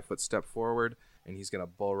gonna 5-foot step forward, and he's gonna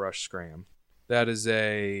bull rush Scram. That is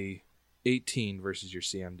a 18 versus your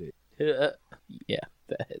CMD. Yeah,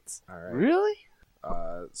 that hits. All right. Really?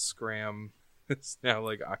 Scram is now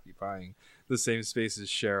like occupying the same space as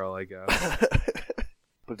Cheryl, I guess.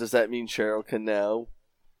 But does that mean Cheryl can now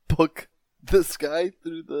book this guy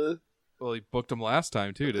through the... Well, he booked him last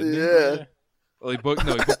time too, didn't he? Yeah. Well, he booked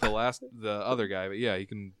the other guy, but yeah, he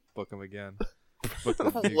can book him again. Book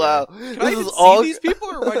the new Wow. guy. Can I This even is see all... these people,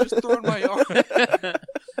 or am I just throwing my arm?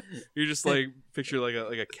 You're just like picture like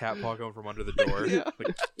a cat paw coming from under the door. Yeah.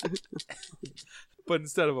 Like, but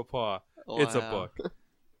instead of a paw, it's a Wow. book.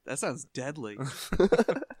 That sounds deadly.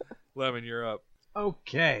 Lemon, you're up.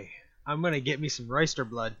 Okay, I'm gonna get me some Royster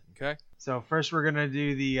blood. Okay. So first we're gonna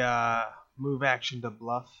do the move action to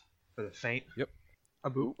bluff for the feint. Yep. A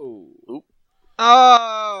boop. Oop.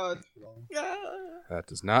 Oh. That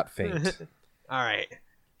does not faint. All right.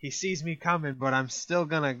 He sees me coming, but I'm still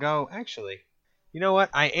gonna go. Actually, you know what?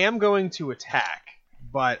 I am going to attack,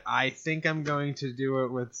 but I think I'm going to do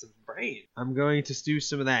it with some brain. I'm going to do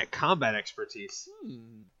some of that combat expertise.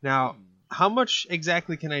 Now, how much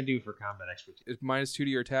exactly can I do for combat expertise? It's -2 to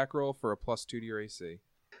your attack roll for a +2 to your AC.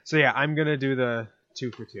 So yeah, I'm gonna do the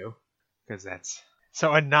 2 for 2 because that's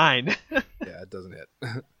so a 9. Yeah, it doesn't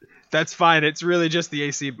hit. That's fine. It's really just the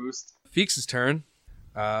AC boost. Feeks' turn.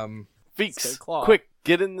 Feeks, Claw. quick,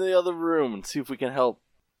 get in the other room and see if we can help.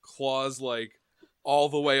 Claws like all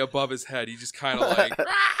the way above his head. He just kind of like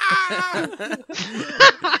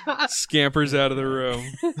scampers out of the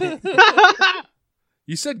room.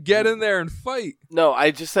 You said get in there and fight. No,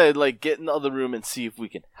 I just said, like, get in the other room and see if we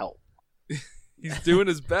can help. He's doing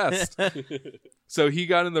his best. So he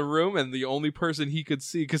got in the room, and the only person he could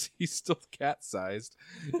see, because he's still cat-sized,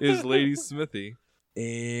 is Lady Smithy.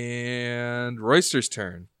 And Royster's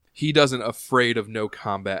turn. He doesn't afraid of no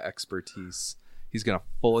combat expertise. He's going to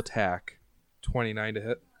full attack. 29 to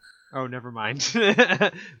hit. Oh, never mind.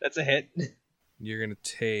 That's a hit. You're going to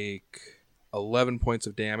take 11 points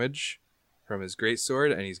of damage from his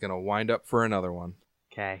greatsword, and he's going to wind up for another one.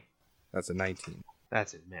 Okay. That's a 19.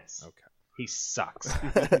 That's a miss. Okay. He sucks.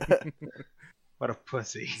 What a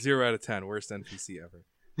pussy. 0 out of 10. Worst NPC ever.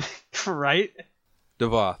 Right?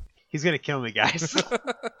 Devoth. He's gonna kill me, guys.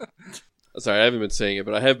 Sorry, I haven't been saying it,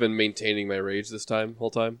 but I have been maintaining my rage this whole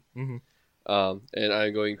time. Mhm. And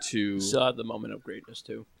I'm going to Saw at the moment of greatness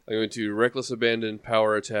too. I'm going to reckless abandon,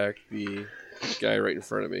 power attack the guy right in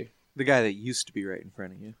front of me. The guy that used to be right in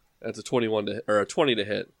front of you. That's a 20 to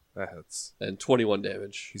hit That hits. and 21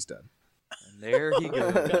 damage. He's dead. And there he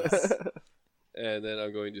goes. And then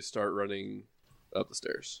I'm going to start running up the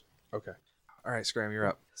stairs. Okay. All right, Scram, you're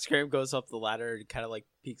up. Scram goes up the ladder and kind of like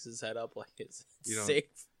peeks his head up like it's You don't- safe.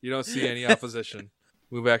 You don't see any opposition.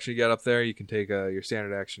 Move action, you get up there. You can take your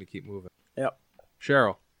standard action to keep moving. Yep.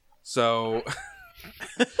 Cheryl. So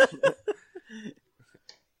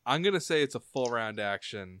I'm going to say it's a full round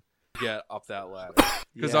action to get up that ladder.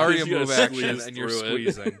 Because Yeah. already a You gotta move action squeeze and you're through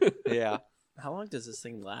it. squeezing. Yeah. How long does this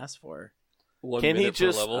thing last for? 1 Can he minute per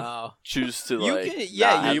just- level. Oh, Choose to, You like... can-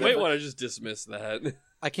 yeah, not you have might it. want to just dismiss that.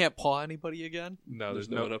 I can't paw anybody again? No, there's,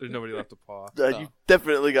 There's no one up there's there. nobody left to paw. You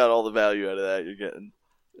definitely got all the value out of that you're getting.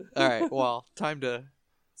 Alright, well, time to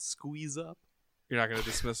squeeze up. You're not going to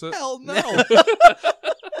dismiss it? Hell no!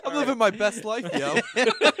 I'm living my best life, yo.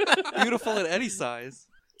 Beautiful in any size.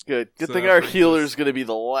 Good. Good So thing that our brings healer's going to be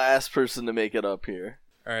the last person to make it up here.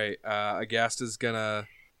 All right. Agasta's going to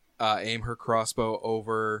aim her crossbow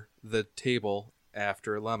over the table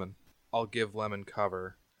after Lemon. I'll give Lemon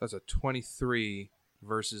cover. That's a 23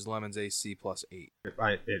 versus Lemon's AC plus 8.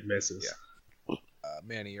 It misses. Yeah.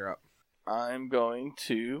 Manny, you're up. I'm going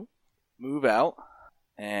to move out,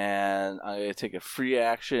 and I'm going to take a free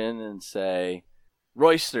action and say,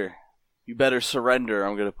 Royster, you better surrender.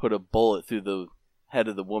 I'm going to put a bullet through the head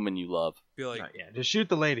of the woman you love. Feel like Yeah, just shoot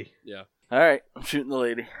the lady. Yeah. All right, I'm shooting the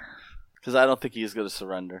lady. Because I don't think he's going to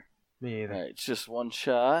surrender. Me either. All right, it's just one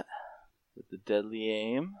shot with the deadly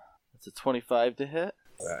aim. It's a 25 to hit.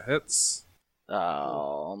 that hits.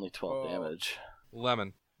 Oh, only 12 Oh. damage.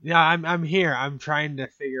 Lemon. Yeah, I'm here. I'm trying to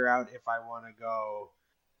figure out if I want to go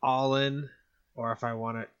all in or if I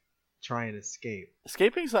want to try and escape.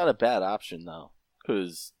 Escaping's not a bad option, though.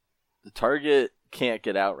 Because the target can't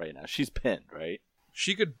get out right now. She's pinned, right?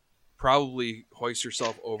 She could probably hoist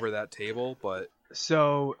herself over that table, but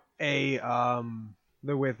So the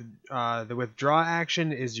withdraw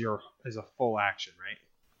action is a full action, right?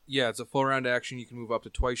 Yeah, it's a full round action. You can move up to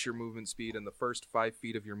twice your movement speed, and the first 5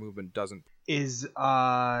 feet of your movement doesn't. Is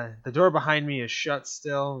the door behind me is shut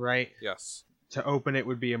still, right? Yes. To open it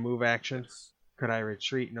would be a move action. Could I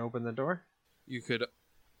retreat and open the door? You could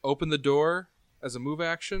open the door as a move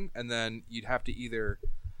action, and then you'd have to either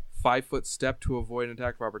 5-foot step to avoid an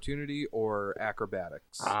attack of opportunity or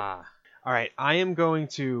acrobatics. All right. I am going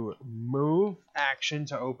to move action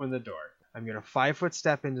to open the door. I'm going to 5-foot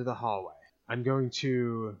step into the hallway. I'm going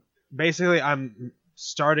to basically I'm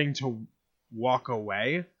starting to walk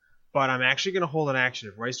away, but I'm actually going to hold an action.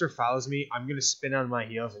 If Royster follows me, I'm going to spin on my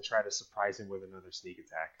heels and try to surprise him with another sneak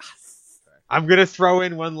attack. I'm going to throw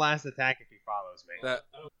in one last attack if he follows me.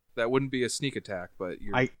 That wouldn't be a sneak attack, but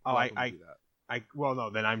you're welcome to do that. Well, no,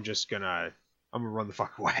 then I'm gonna run the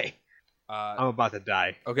fuck away. Uh, I'm about to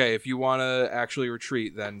die. Okay, if you want to actually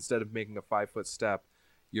retreat, then instead of making a 5-foot step,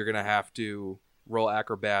 you're going to have to roll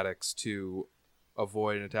acrobatics to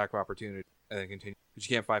avoid an attack of opportunity and then continue. But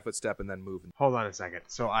you can't 5-foot step and then move. Hold on a second.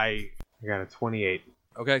 So I got a 28.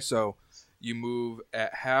 Okay, so you move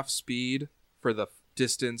at half speed for the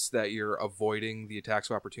distance that you're avoiding the attacks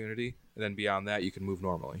of opportunity, and then beyond that, you can move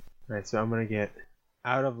normally. All right, so I'm gonna get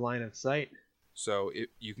out of line of sight. So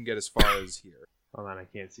you can get as far as here. Hold on, I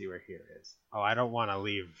can't see where here is. Oh, I don't want to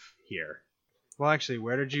leave here. Well, actually,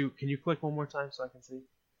 can you click one more time so I can see?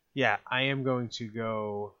 Yeah, I am going to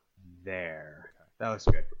go there. That looks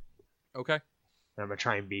good. Okay. And I'm going to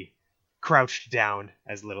try and be crouched down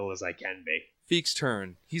as little as I can be. Feek's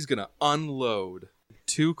turn. He's going to unload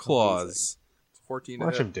 2 claws. It's 14 to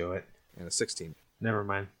Watch hit him do it. and a 16. Never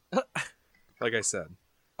mind. Like I said,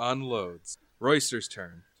 unloads. Royster's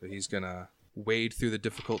turn. So he's going to wade through the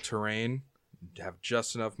difficult terrain, have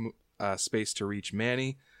just enough space to reach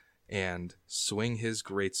Manny, and swing his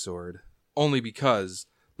greatsword. Only because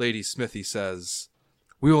Lady Smithy says,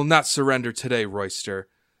 "We will not surrender today, Royster.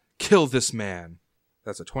 Kill this man."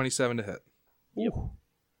 That's a 27 to hit. Yep.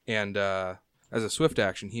 And as a swift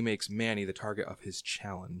action, he makes Manny the target of his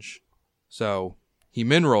challenge. So he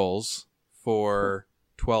min rolls for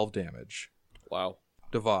 12 damage. Wow.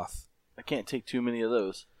 Devoth. I can't take too many of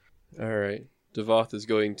those. All right. Devoth is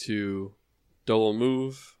going to double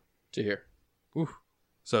move to here. Ooh.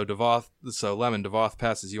 So Devoth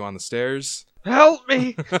passes you on the stairs. Help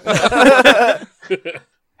me!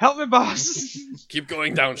 Help me, boss! Keep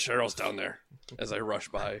going down. Cheryl's down there as I rush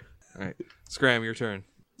by. All right. Scram, your turn.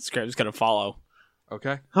 Scrap's gonna follow.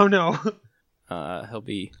 Okay. Oh no. He'll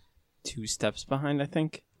be 2 steps behind, I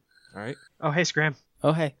think. All right. Oh, hey, Scram.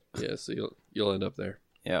 Oh, hey. Yeah, so you'll end up there.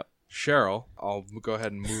 Yeah. Cheryl, I'll go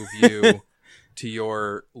ahead and move you to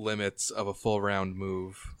your limits of a full round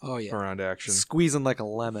move. Oh, yeah. Around action. Squeezing like a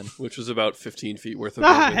lemon. Which was about 15 feet worth of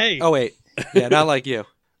Ah, movement. hey! Oh, wait. Yeah, not like you.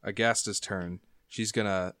 Agasta's turn. She's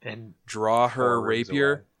gonna And draw her Forwards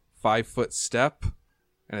rapier, 5-foot step,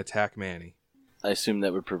 and attack Manny. I assume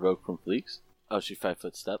that would provoke from Fleeks. Oh, she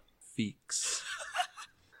 5-foot step. Feeks.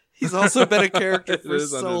 He's also been a character It for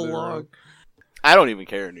is so under their long. own. I don't even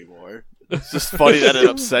care anymore. It's just funny that it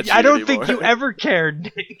upsets you I don't anymore. think you ever cared,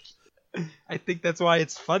 Nick. I think that's why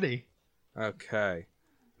it's funny. Okay.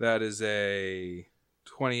 That is a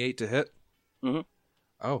 28 to hit. Mhm.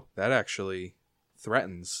 Oh, that actually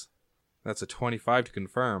threatens. That's a 25 to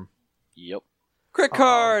confirm. Yep. Crit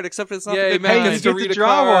card, except it's not Yay, the good Matt Hey, kind. gets you to get read to a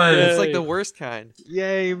draw card. one. It's like Yay. the worst kind.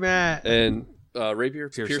 Yay, Matt. And rapier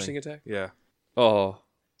Piercing. piercing attack. Yeah. Oh,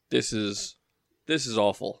 this is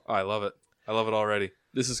awful. Oh, I love it. I love it already.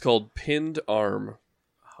 This is called pinned arm.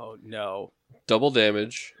 Oh, no. Double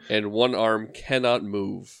damage, and one arm cannot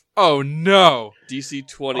move. Oh, no. DC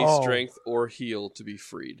 20 Oh. strength or heal to be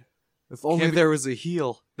freed. If only Can't be- there was a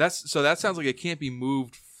heal. That sounds like it can't be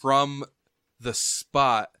moved from the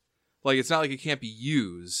spot. Like, it's not like it can't be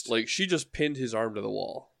used. Like, she just pinned his arm to the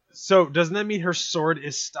wall. So, doesn't that mean her sword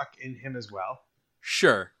is stuck in him as well?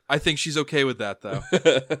 Sure. I think she's okay with that, though.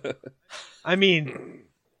 I mean,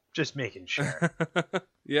 just making sure.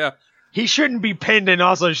 Yeah. He shouldn't be pinned, and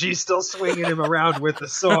also she's still swinging him around with the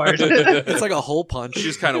sword. It's like a hole punch. She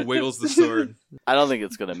just kind of wiggles the sword. I don't think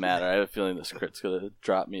it's going to matter. I have a feeling this crit's going to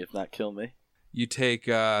drop me, if not kill me. You take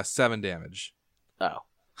 7 damage. Oh.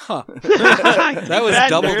 Huh. That that was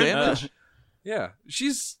double nerd. damage. Yeah. She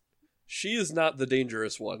is not the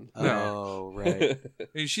dangerous one. Oh, right. I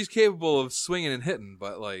mean, she's capable of swinging and hitting,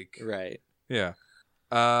 but, like... Right. Yeah.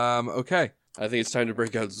 Okay. I think it's time to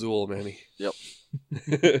break out Zool, Manny. Yep.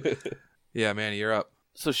 Yeah, Manny, you're up.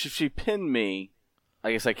 So if she pinned me,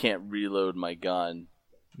 I guess I can't reload my gun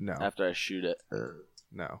No. after I shoot it.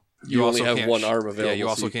 No. You only also have can't one arm Yeah, available. you so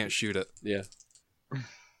also you- can't shoot it. Yeah.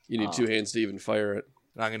 You need 2 hands to even fire it.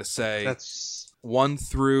 And I'm going to say That's 1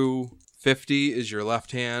 through 50 is your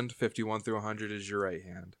left hand. 51 through 100 is your right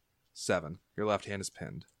hand. 7. Your left hand is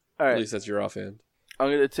pinned. All At right. least that's your offhand. I'm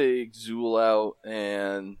going to take Zool out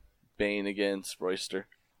and Bane against Royster.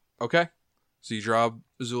 Okay. So you draw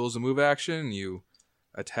Azul as a move action. You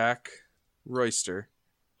attack Royster.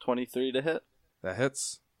 23 to hit. That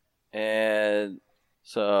hits. And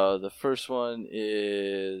so the first one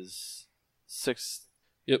is 6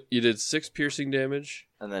 Yep, you did 6 piercing damage,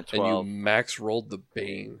 and then and 12. you max rolled the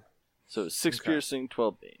Bane. So 6 Okay. piercing,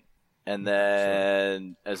 12 Bane. And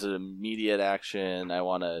then as an immediate action, I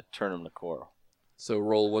want to turn him to Coral. So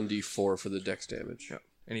roll 1d4 for the dex damage. Yep.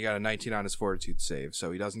 And he got a 19 on his fortitude save,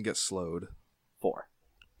 so he doesn't get slowed. 4.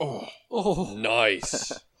 Oh,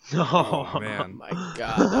 Nice. Oh, Oh man. my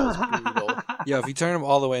god, that was brutal. yeah. If you turn him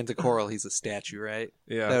all the way into coral, he's a statue, right?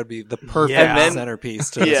 Yeah. That would be the perfect And then- centerpiece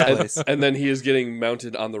to this Yeah. place. And then he is getting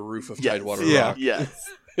mounted on the roof of Yes. Tidewater Yeah. Rock. Yes.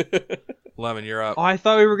 Lemon, you're up. Oh, I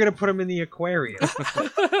thought we were gonna put him in the aquarium.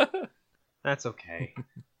 That's okay.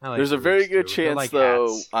 I like There's a roofs, very good too. They're chance, like though,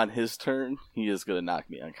 hats. on his turn, he is going to knock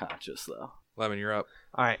me unconscious, though. Lemon, you're up.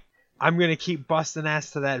 All right, I'm gonna keep busting ass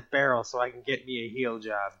to that barrel so I can get me a heal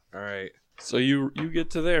job. All right. So you get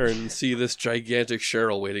to there and see this gigantic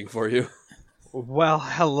Cheryl waiting for you. Well,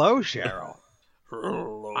 hello, Cheryl.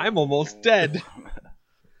 I'm almost dead. All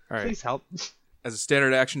right. Please help. As a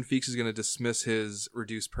standard action, Feeks is going to dismiss his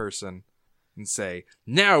reduced person and say,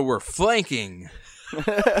 "Now we're flanking." This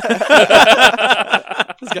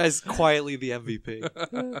guy's quietly the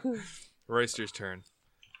MVP. Royster's turn.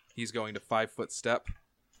 He's going to 5-foot step,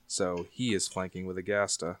 so he is flanking with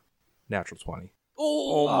Agasta. Natural 20.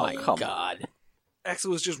 Oh my come on. god.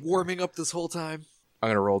 Axel was just warming up this whole time. I'm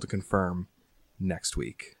going to roll to confirm next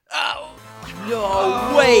week. Oh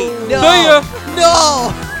no! Wait, no! See ya!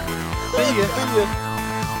 No!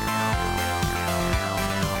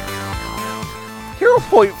 Hero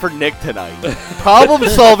point for Nick tonight. Problem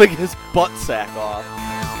solving his butt sack off.